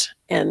release it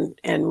and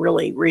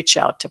really reach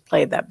out to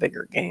play that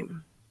bigger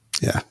game.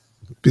 Yeah.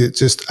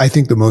 I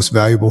think the most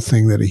valuable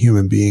thing that a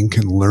human being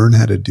can learn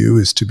how to do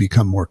is to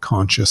become more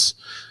conscious,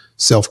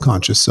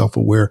 self-conscious,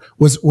 self-aware.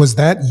 Was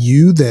that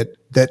you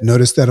that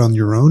noticed that on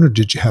your own, or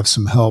did you have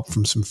some help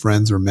from some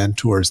friends or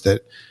mentors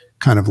that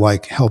kind of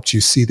like helped you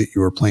see that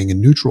you were playing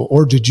in neutral,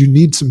 or did you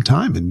need some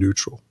time in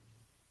neutral?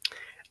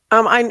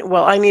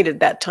 I needed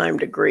that time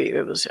to grieve.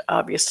 It was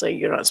obviously,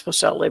 you're not supposed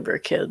to outlive your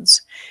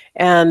kids.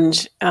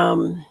 And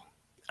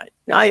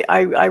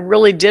I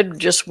really did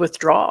just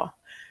withdraw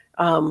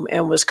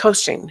and was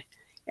coasting.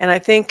 And I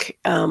think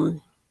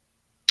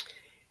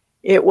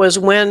it was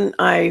when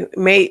I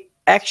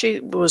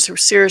was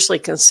seriously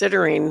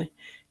considering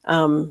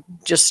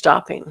just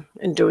stopping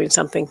and doing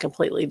something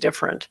completely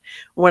different.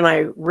 When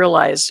I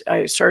realized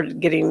I started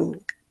getting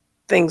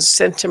things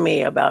sent to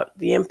me about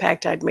the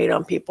impact I'd made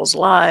on people's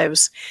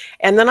lives.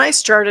 And then I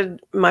started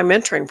my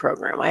mentoring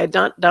program. I had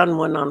not done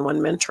one-on-one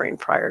mentoring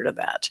prior to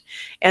that.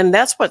 And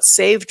that's what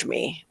saved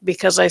me,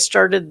 because I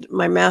started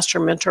my master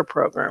mentor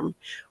program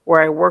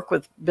where I work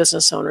with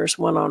business owners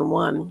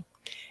one-on-one.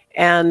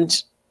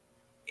 And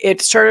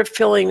it started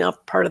filling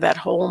up part of that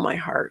hole in my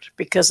heart,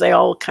 because they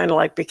all kind of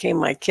like became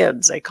my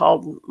kids. They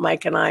called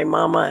Mike and I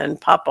Mama and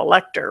Papa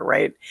Lechter,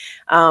 right?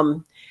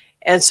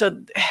 And so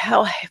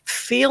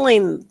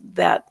feeling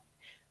that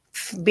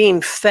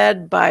being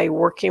fed by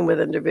working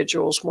with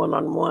individuals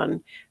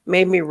one-on-one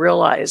made me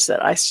realize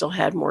that I still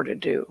had more to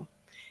do.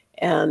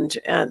 And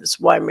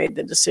that's why I made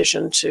the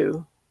decision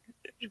to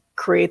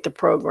create the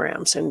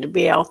programs and to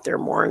be out there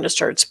more and to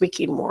start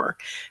speaking more,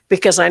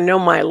 because I know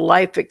my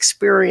life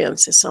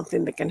experience is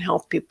something that can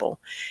help people.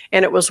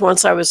 And it was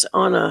once I was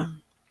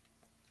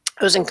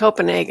in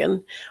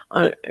Copenhagen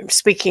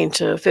speaking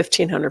to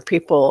 1,500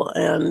 people,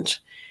 and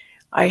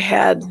I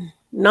had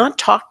not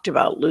talked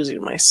about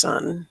losing my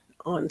son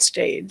on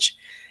stage,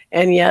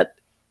 and yet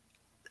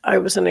I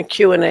was in a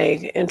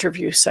Q&A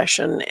interview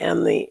session,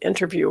 and the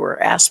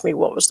interviewer asked me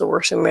what was the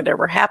worst thing that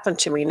ever happened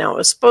to me. Now, it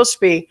was supposed to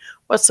be,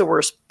 what's the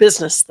worst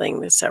business thing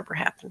that's ever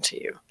happened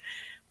to you?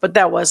 But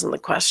that wasn't the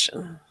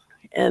question.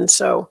 And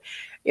so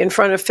in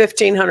front of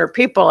 1,500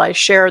 people, I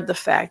shared the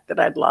fact that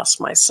I'd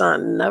lost my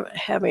son, not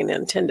having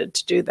intended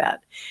to do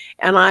that.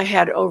 And I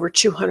had over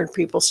 200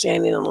 people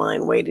standing in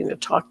line waiting to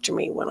talk to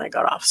me when I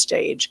got off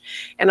stage.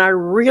 And I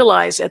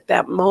realized at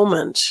that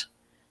moment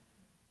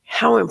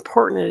how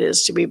important it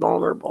is to be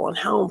vulnerable and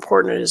how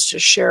important it is to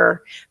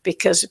share,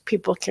 because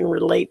people can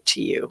relate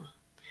to you.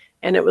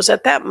 And it was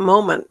at that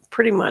moment,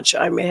 pretty much,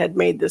 I had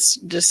made this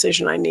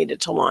decision I needed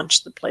to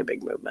launch the Play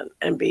Big movement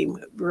and be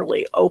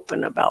really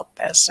open about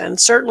this. And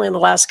certainly in the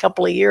last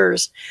couple of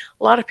years,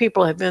 a lot of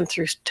people have been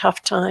through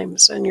tough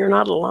times, and you're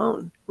not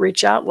alone.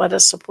 Reach out, let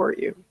us support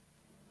you.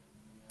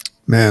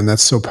 Man,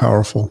 that's so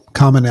powerful.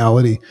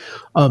 Commonality.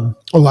 A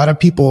lot of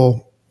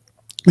people,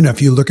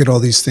 if you look at all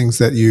these things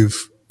that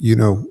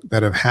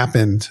that have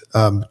happened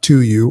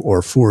to you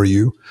or for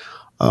you,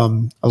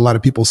 a lot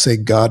of people say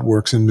God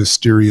works in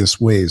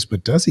mysterious ways,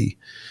 but does he?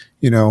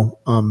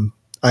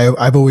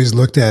 I've always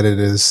looked at it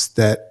as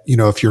that,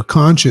 if you're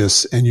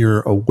conscious and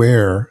you're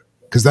aware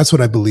because that's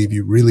what I believe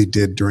you really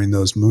did during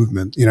those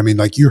movements. You know, I mean,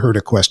 like you heard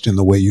a question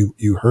the way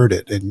you heard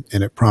it, and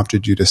it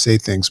prompted you to say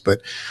things.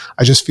 But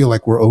I just feel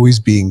like we're always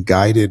being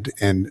guided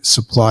and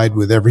supplied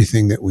with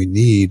everything that we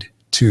need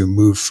to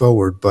move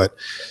forward. But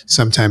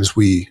sometimes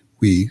we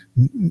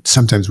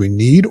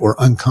need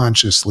or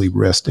unconsciously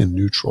rest in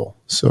neutral.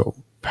 So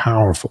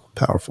powerful,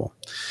 powerful.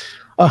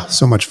 Oh,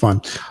 so much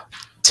fun.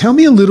 Tell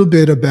me a little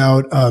bit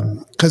about,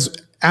 because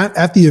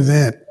at the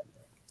event,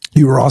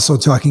 you were also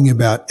talking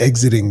about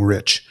exiting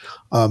rich.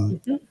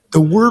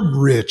 The word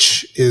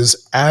rich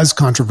is as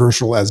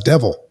controversial as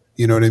devil.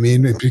 You know what I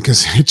mean?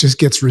 Because it just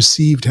gets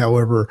received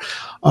however.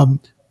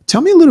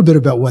 Tell me a little bit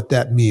about what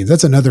that means.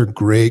 That's another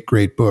great,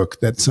 great book.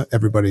 That's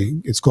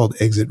everybody. It's called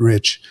Exit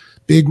Rich.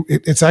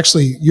 It's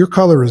actually, your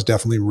color is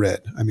definitely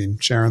red. I mean,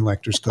 Sharon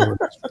Lechter's color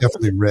is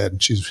definitely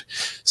red.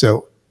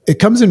 So it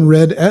comes in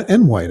red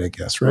and white, I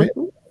guess, right?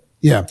 Mm-hmm.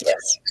 Yeah.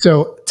 Yes.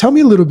 So tell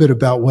me a little bit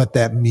about what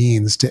that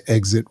means to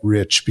exit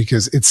rich,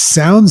 because it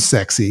sounds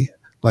sexy,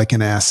 like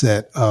an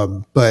asset.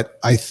 But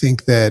I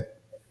think that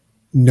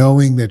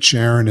knowing that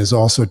Sharon is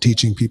also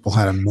teaching people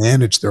how to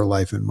manage their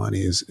life and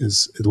money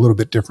is a little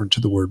bit different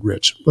to the word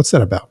rich. What's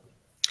that about?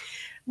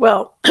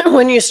 Well,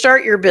 when you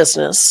start your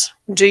business,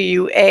 do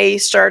you A,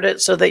 start it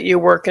so that you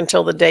work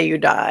until the day you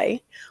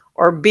die?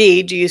 Or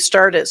B, do you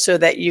start it so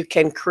that you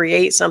can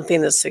create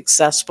something that's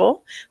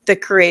successful,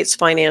 that creates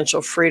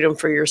financial freedom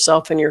for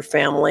yourself and your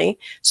family,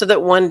 so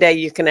that one day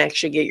you can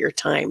actually get your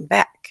time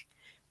back?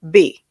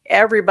 B,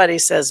 everybody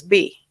says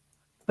B,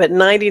 but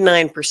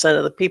 99%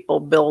 of the people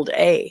build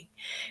A.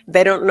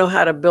 They don't know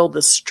how to build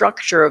the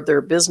structure of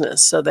their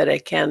business so that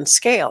it can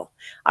scale.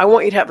 I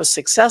want you to have a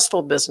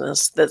successful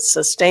business that's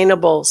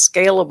sustainable,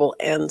 scalable,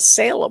 and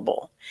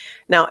saleable.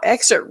 Now,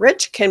 exit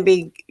rich can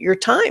be your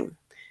time.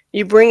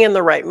 You bring in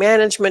the right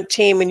management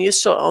team and you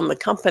still own the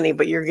company,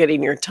 but you're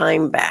getting your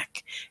time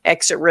back.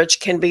 Exit rich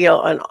can be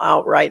an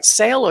outright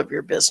sale of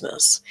your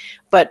business.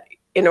 But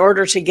in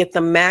order to get the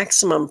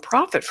maximum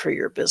profit for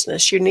your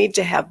business, you need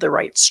to have the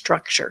right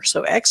structure.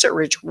 So exit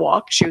rich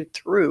walks you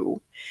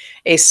through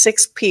a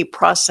 6P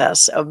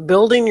process of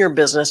building your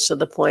business to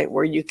the point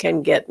where you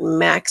can get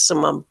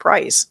maximum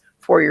price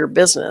for your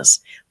business,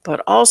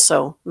 but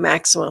also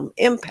maximum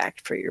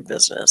impact for your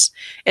business.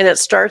 And it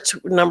starts,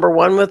 number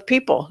one, with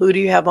people. Who do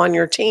you have on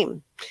your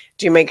team?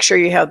 Do you make sure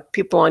you have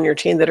people on your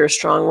team that are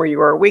strong where you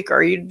are weak?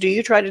 Or do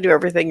you try to do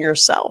everything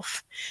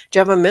yourself? Do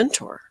you have a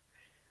mentor?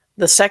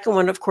 The second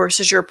one, of course,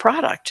 is your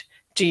product.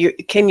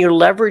 Can you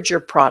leverage your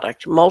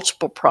product,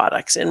 multiple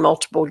products in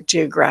multiple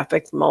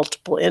geographic,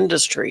 multiple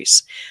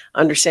industries,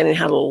 understanding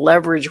how to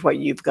leverage what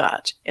you've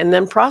got? And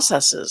then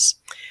processes,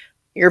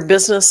 your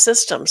business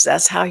systems.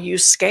 That's how you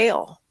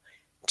scale.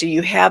 Do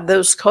you have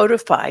those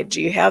codified? Do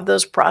you have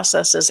those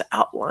processes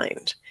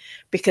outlined?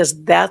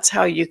 Because that's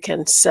how you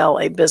can sell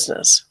a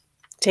business.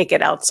 Take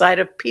it outside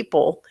of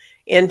people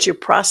into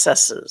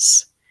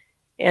processes.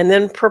 And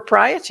then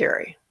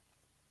proprietary.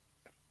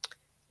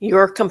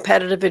 Your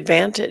competitive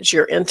advantage,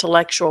 your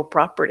intellectual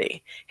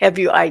property. Have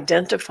you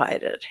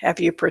identified it? Have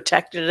you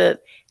protected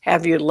it?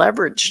 Have you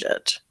leveraged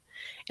it?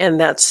 And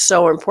that's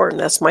so important.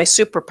 That's my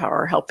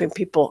superpower, helping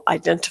people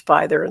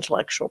identify their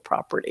intellectual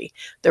property,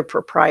 their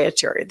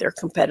proprietary, their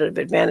competitive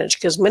advantage.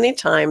 Because many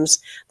times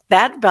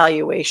that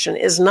valuation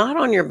is not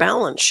on your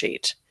balance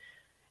sheet.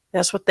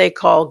 That's what they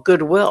call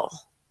goodwill,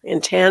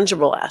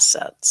 intangible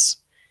assets.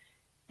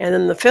 And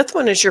then the fifth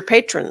one is your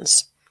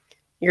patrons,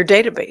 your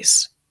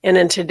database. And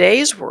in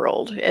today's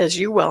world, as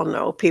you well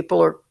know,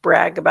 people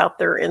brag about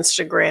their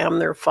Instagram,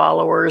 their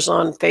followers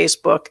on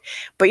Facebook,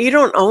 but you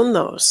don't own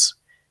those.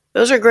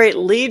 Those are great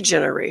lead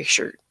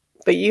generation,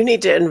 but you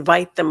need to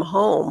invite them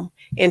home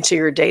into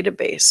your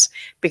database,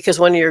 because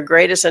one of your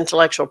greatest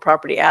intellectual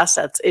property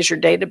assets is your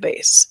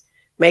database,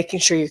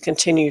 making sure you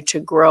continue to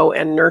grow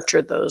and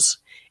nurture those.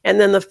 And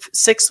then the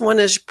sixth one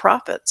is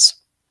profits.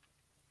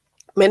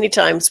 Many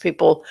times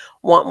people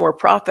want more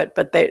profit,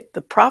 but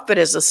the profit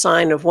is a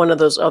sign of one of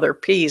those other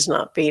P's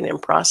not being in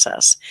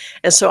process.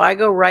 And so I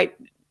go right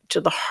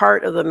to the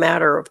heart of the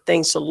matter of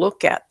things to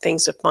look at,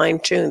 things to fine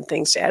tune,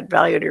 things to add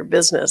value to your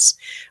business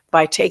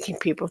by taking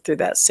people through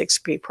that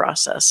 6P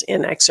process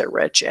in Exit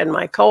Rich. And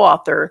my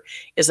co-author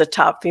is a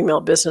top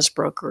female business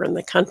broker in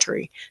the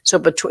country. So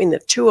between the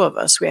two of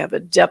us, we have a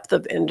depth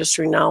of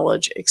industry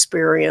knowledge,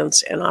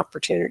 experience, and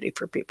opportunity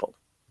for people.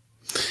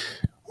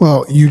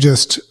 Well, you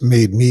just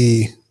made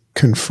me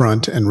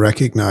confront and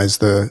recognize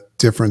the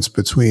difference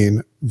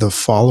between the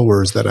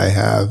followers that I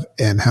have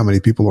and how many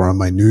people are on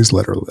my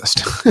newsletter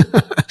list.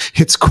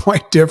 It's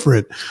quite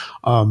different.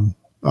 Oh,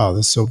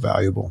 that's so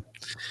valuable.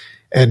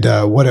 And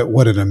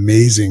what an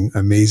amazing,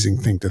 amazing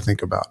thing to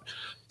think about.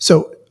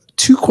 So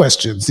 2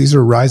 questions. These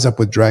are Rise Up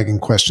with Dragon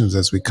questions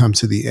as we come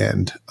to the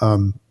end.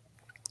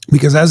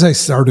 Because as I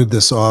started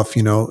this off,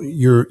 you know,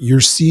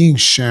 you're seeing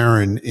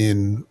Sharon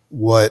in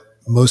what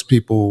most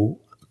people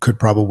could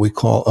probably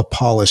call a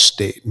polished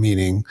state,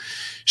 meaning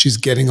she's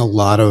getting a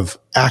lot of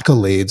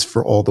accolades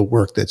for all the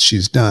work that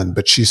she's done,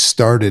 but she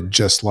started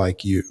just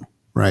like you,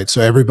 right?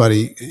 So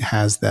everybody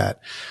has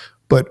that.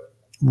 But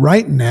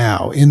right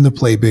now in the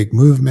Play Big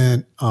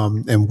movement,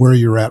 and where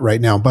you're at right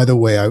now. By the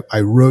way,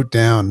 I wrote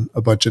down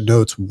a bunch of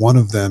notes. One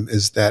of them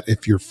is that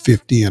if you're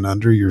 50 and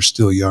under, you're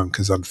still young,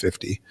 because I'm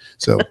 50.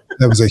 So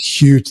that was a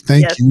huge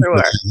thank Yes, you. you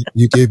are.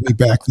 You gave me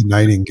back the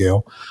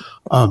Nightingale.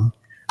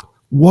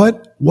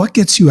 What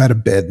gets you out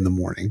of bed in the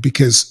morning?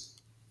 Because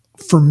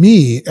for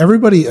me,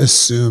 everybody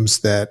assumes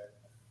that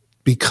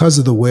because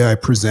of the way I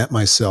present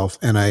myself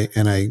and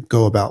I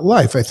go about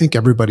life, I think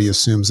everybody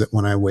assumes that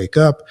when I wake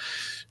up,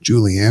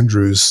 Julie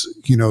Andrews,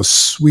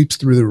 sweeps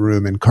through the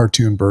room and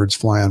cartoon birds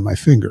fly on my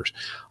fingers.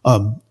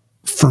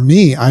 For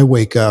me, I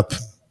wake up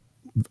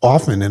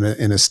often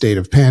in a state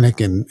of panic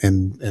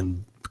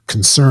and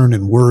concern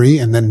and worry,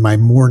 and then my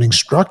morning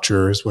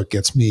structure is what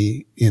gets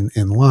me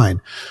in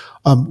line.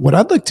 What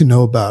I'd like to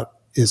know about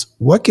is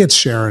what gets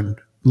Sharon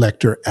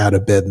Lechter out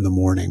of bed in the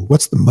morning?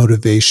 What's the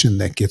motivation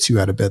that gets you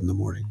out of bed in the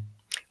morning?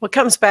 Well, it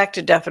comes back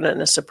to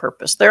definiteness of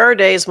purpose. There are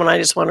days when I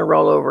just want to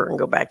roll over and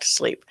go back to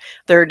sleep.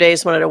 There are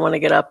days when I don't want to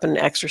get up and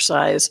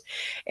exercise.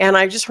 And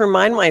I just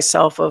remind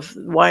myself of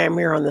why I'm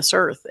here on this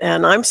earth.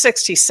 And I'm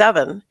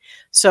 67.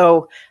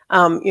 So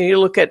you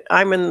look at,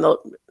 I'm in the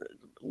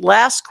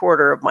last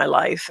quarter of my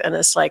life, and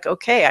it's like,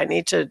 okay, I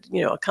need to,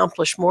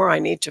 accomplish more. I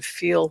need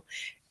to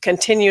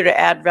continue to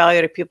add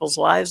value to people's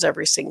lives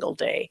every single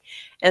day.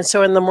 And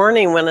so in the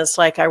morning when it's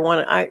like,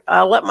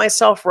 I'll let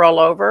myself roll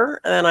over,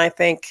 and then I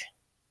think,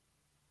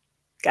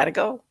 got to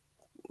go,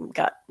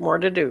 got more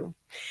to do.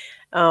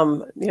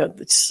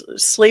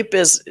 Sleep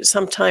is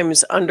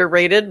sometimes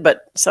underrated,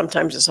 but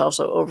sometimes it's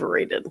also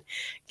overrated.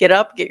 Get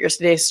up, get your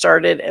day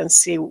started, and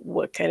see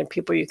what kind of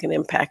people you can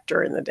impact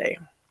during the day.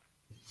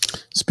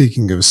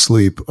 Speaking of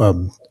sleep,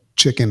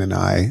 Chicken and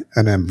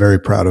I'm very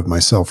proud of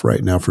myself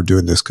right now for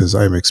doing this, because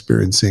I'm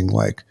experiencing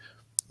like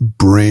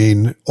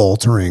brain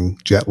altering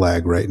jet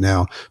lag right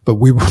now. But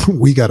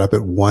we got up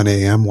at 1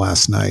 a.m.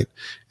 last night,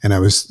 and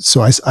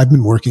I've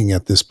been working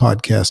at this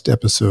podcast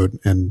episode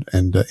and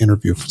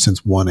interview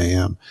since 1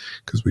 a.m.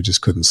 because we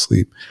just couldn't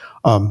sleep.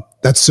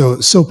 That's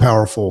so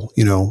powerful,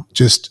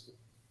 just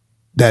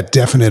that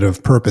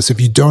definitive purpose. If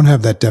you don't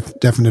have that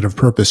definitive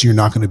purpose, you're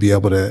not going to be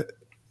able to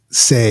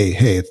say,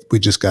 hey, we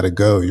just got to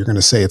go. You're going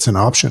to say it's an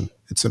option.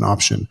 It's an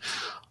option.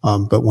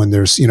 But when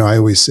there's, I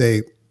always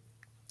say,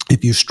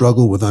 if you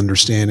struggle with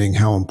understanding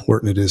how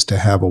important it is to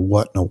have a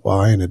what and a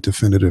why and a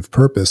definitive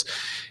purpose,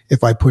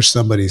 if I push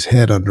somebody's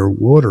head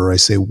underwater, I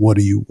say, what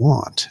do you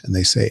want? And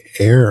they say,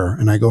 air.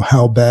 And I go,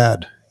 how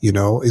bad?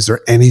 Is there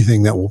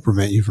anything that will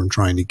prevent you from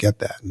trying to get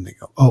that? And they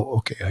go, oh,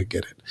 okay, I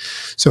get it.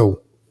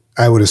 So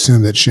I would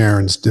assume that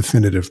Sharon's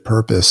definitive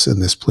purpose in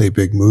this Play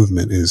Big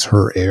movement is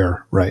her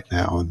air right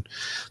now, and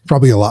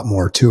probably a lot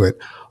more to it.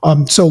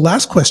 So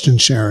last question,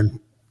 Sharon.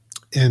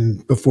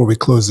 And before we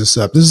close this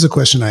up, this is a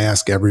question I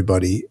ask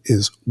everybody,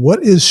 is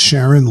what is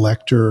Sharon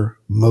Lechter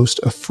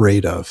most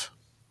afraid of?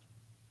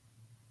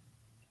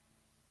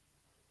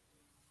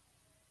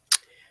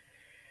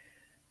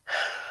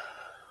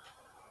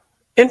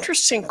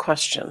 Interesting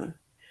question.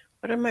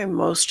 What am I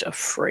most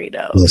afraid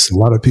of? Yes, a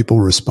lot of people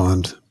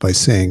respond by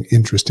saying,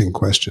 interesting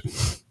question.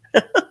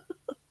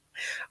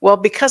 Well,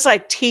 because I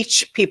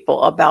teach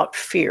people about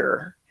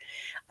fear,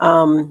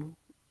 I'm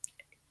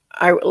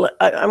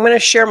going to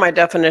share my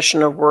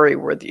definition of worry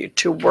with you.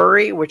 To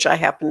worry, which I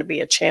happen to be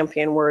a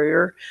champion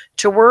worrier,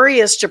 to worry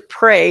is to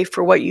pray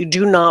for what you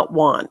do not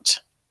want.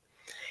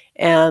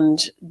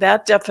 And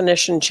that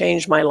definition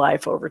changed my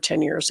life over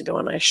 10 years ago,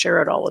 and I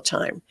share it all the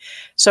time.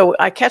 So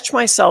I catch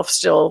myself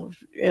still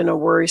in a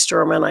worry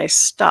storm, and I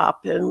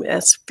stop, and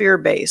it's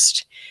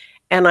fear-based.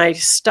 And I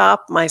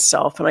stop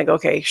myself, and I go,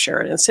 okay,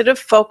 Sharon, instead of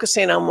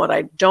focusing on what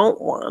I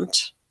don't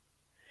want,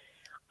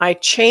 I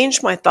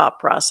change my thought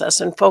process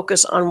and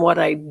focus on what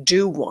I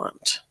do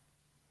want.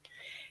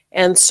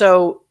 And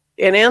so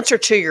in answer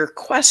to your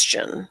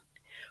question,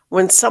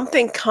 when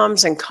something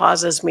comes and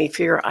causes me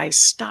fear, I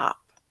stop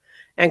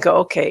and go,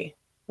 okay,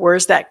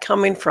 where's that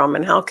coming from?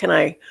 And how can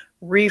I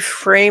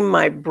reframe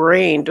my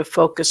brain to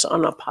focus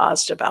on a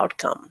positive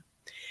outcome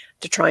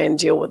to try and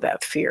deal with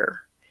that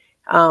fear?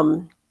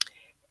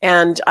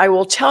 And I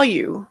will tell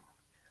you,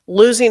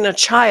 losing a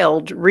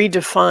child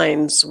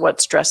redefines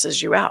what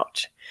stresses you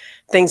out.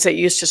 Things that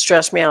used to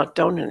stress me out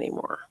don't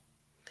anymore.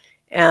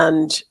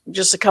 And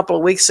just a couple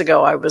of weeks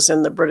ago, I was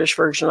in the British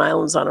Virgin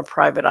Islands on a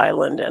private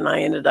island, and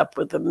I ended up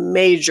with a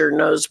major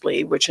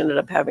nosebleed, which ended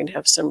up having to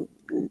have some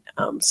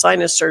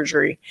sinus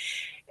surgery.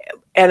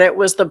 And it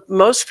was the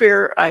most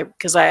fear,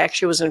 because I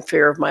actually was in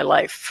fear of my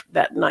life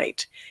that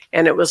night.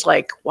 And it was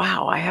like,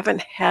 wow, I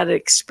haven't had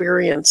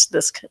experienced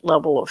this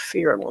level of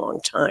fear in a long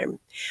time,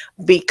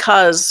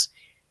 because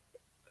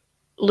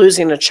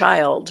losing a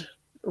child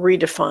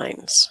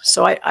redefines.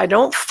 So I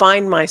don't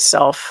find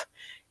myself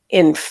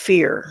in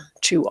fear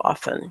too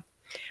often.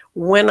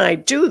 When I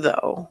do,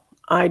 though,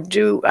 I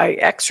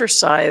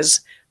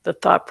exercise the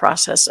thought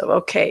process of,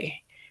 okay,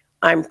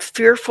 I'm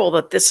fearful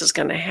that this is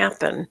going to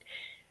happen,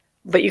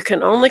 but you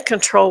can only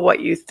control what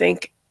you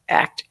think,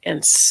 act,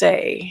 and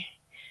say.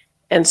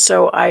 And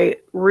so I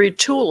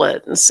retool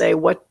it and say,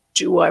 what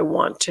do I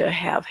want to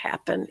have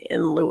happen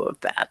in lieu of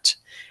that?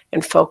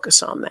 and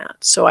focus on that.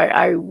 So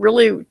I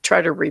really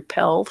try to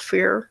repel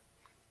fear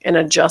and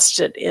adjust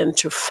it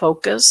into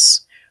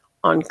focus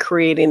on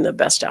creating the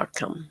best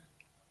outcome.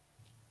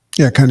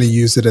 Yeah, kind of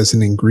use it as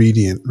an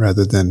ingredient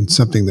rather than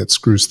something that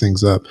screws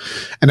things up.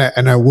 And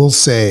I will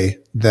say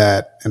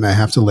that, and I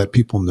have to let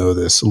people know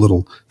this, a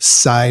little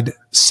side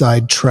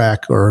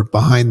track or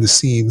behind the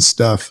scenes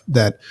stuff,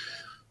 that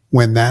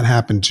when that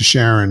happened to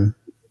Sharon,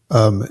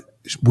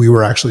 we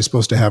were actually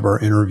supposed to have our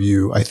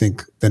interview, I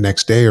think, the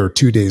next day or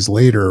 2 days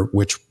later,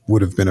 which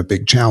would have been a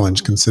big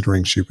challenge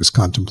considering she was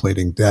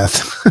contemplating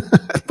death.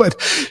 But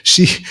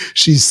she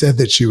said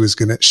that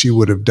she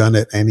would have done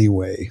it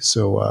anyway.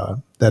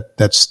 So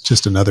that's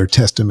just another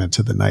testament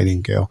to the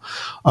Nightingale.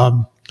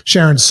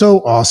 Sharon,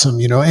 so awesome,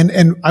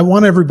 and I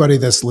want everybody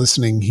that's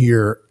listening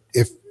here,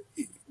 if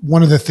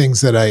one of the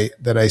things that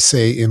I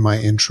say in my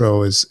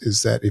intro is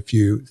that if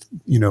you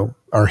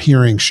are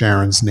hearing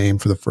Sharon's name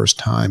for the first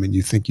time and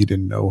you think you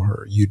didn't know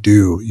her, you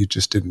do. You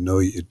just didn't know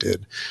you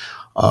did.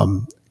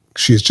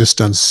 She's just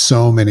done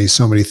so many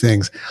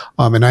things.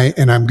 And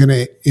I'm going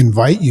to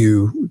invite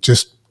you,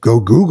 just go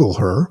Google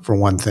her for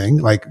one thing,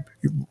 like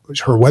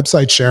her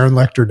website,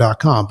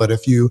 SharonLechter.com. But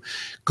if you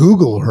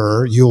Google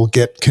her, you'll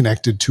get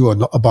connected to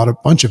about a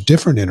bunch of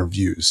different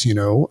interviews,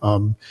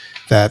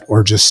 that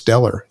are just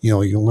stellar.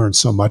 You'll learn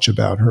so much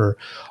about her.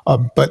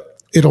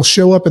 But it'll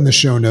show up in the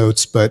show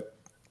notes. But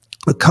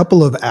a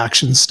couple of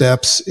action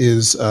steps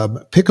is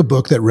pick a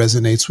book that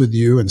resonates with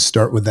you and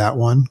start with that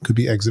one. Could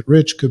be Exit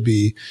Rich, could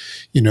be,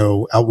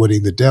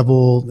 Outwitting the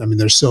Devil. I mean,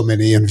 there's so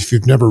many. And if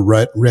you've never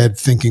read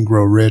Think and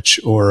Grow Rich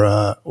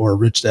or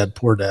Rich Dad,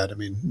 Poor Dad, I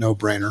mean, no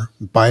brainer.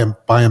 Buy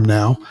them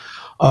now.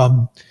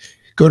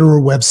 Go to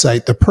her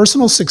website. The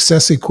Personal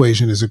Success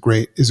Equation is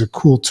a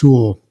cool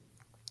tool,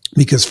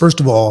 because first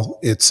of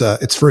all, it's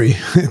free.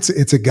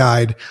 It's a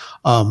guide,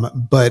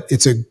 but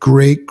it's a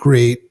great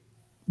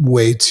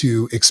way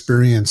to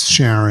experience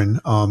Sharon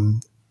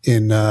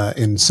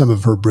in some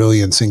of her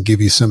brilliance and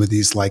give you some of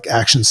these like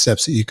action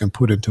steps that you can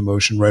put into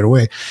motion right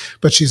away.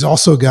 But she's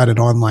also got an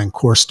online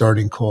course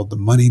starting called the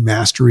Money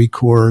Mastery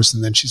Course.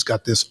 And then she's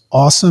got this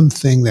awesome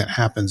thing that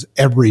happens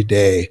every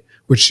day,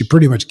 which she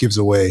pretty much gives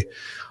away,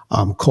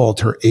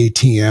 called her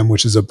ATM,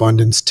 which is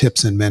Abundance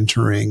Tips and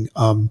Mentoring.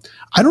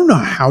 I don't know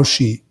how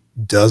she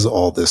does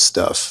all this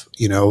stuff,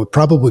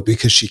 probably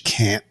because she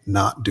can't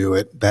not do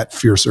it. That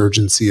fierce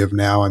urgency of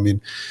now. I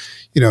mean,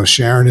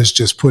 Sharon is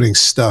just putting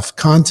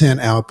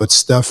content out, but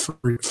stuff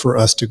for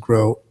us to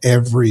grow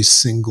every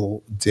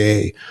single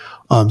day.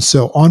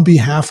 So on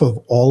behalf of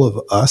all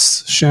of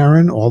us,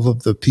 Sharon, all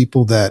of the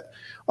people that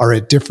are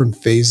at different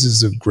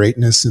phases of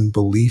greatness and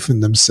belief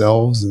in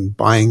themselves and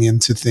buying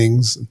into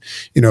things,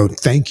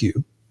 thank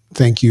you.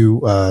 Thank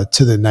you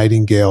to the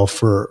Nightingale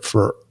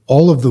for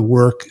all of the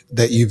work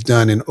that you've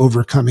done in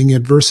overcoming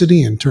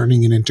adversity and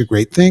turning it into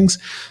great things,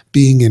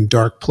 being in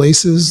dark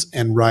places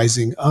and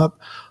rising up.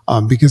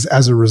 Because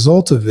as a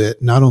result of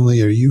it, not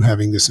only are you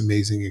having this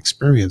amazing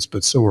experience,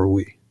 but so are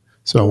we.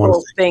 So I want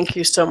to thank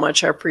you so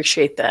much. I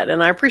appreciate that.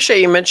 And I appreciate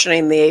you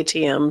mentioning the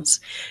ATMs.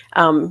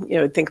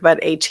 Think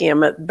about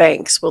ATM at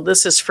banks. Well,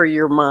 this is for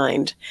your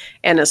mind,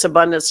 and it's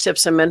Abundance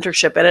Tips and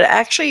Mentorship.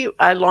 And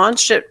I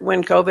launched it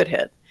when COVID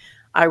hit.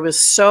 I was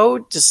so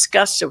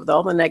disgusted with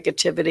all the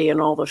negativity and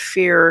all the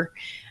fear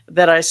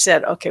that I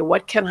said, okay,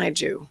 what can I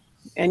do?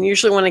 And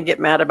usually when I get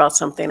mad about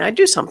something, I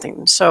do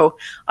something. So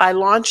I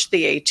launched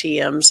the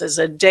ATMs as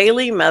a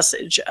daily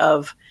message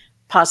of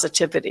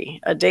positivity,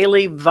 a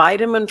daily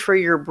vitamin for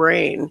your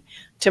brain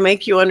to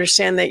make you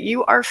understand that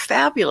you are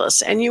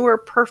fabulous and you are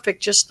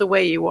perfect just the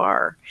way you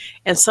are.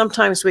 And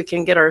sometimes we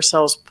can get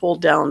ourselves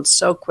pulled down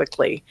so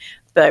quickly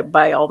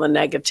by all the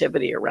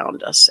negativity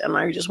around us. And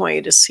I just want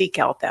you to seek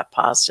out that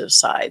positive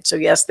side. So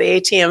yes, the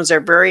ATMs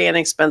are very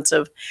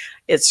inexpensive.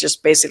 It's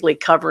just basically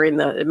covering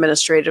the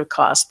administrative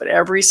costs. But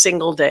every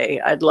single day,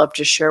 I'd love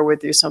to share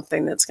with you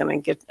something that's going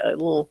to get a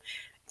little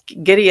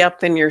giddy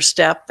up in your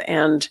step.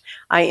 And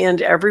I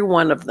end every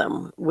one of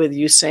them with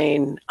you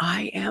saying,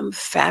 I am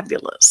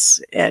fabulous.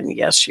 And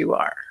yes, you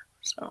are.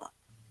 So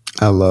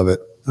I love it.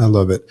 I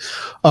love it.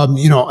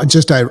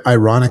 Just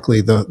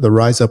ironically, the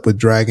Rise Up with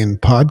Dragon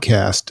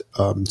podcast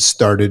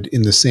started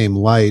in the same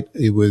light.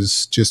 It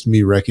was just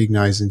me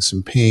recognizing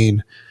some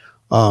pain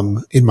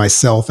in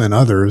myself and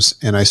others,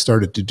 and I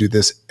started to do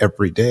this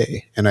every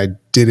day. And I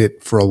did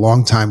it for a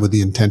long time with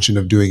the intention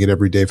of doing it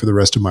every day for the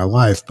rest of my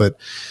life. But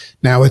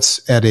now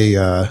it's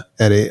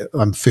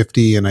I'm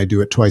 50 and I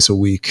do it twice a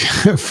week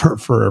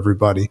for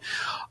everybody.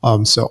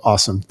 So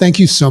awesome. Thank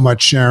you so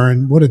much,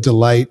 Sharon. What a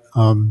delight.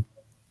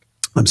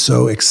 I'm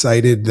so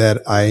excited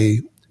that I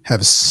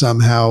have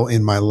somehow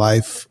in my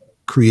life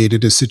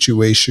created a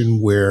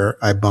situation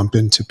where I bump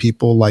into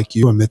people like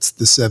you amidst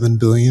the 7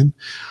 billion.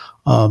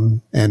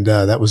 And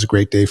that was a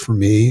great day for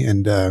me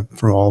and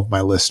for all of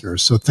my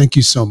listeners. So thank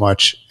you so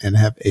much and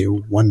have a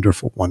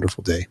wonderful,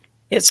 wonderful day.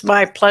 It's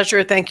my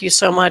pleasure. Thank you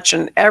so much.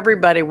 And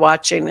everybody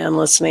watching and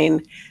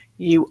listening,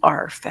 you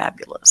are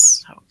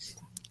fabulous.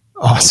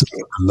 Awesome.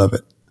 I love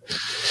it.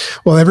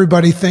 Well,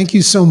 everybody, thank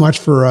you so much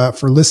for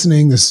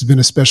listening. This has been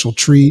a special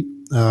treat.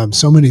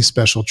 So many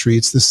special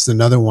treats. This is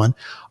another one.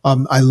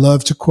 I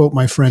love to quote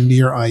my friend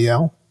Nir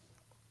Ayel,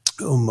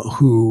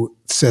 who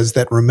says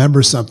that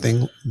remember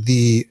something,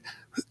 the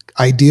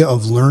idea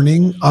of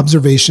learning,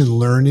 observation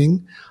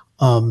learning,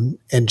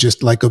 and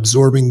just like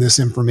absorbing this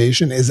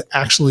information is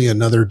actually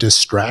another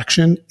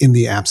distraction in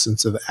the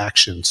absence of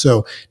action.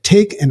 So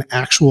take an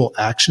actual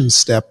action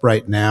step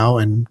right now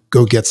and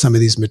go get some of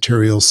these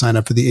materials, sign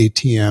up for the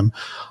ATM,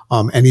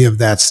 any of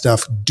that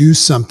stuff. Do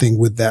something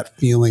with that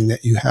feeling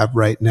that you have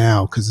right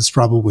now, because it's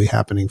probably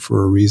happening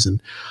for a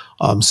reason.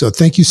 So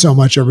thank you so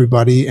much,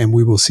 everybody, and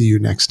we will see you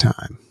next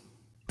time.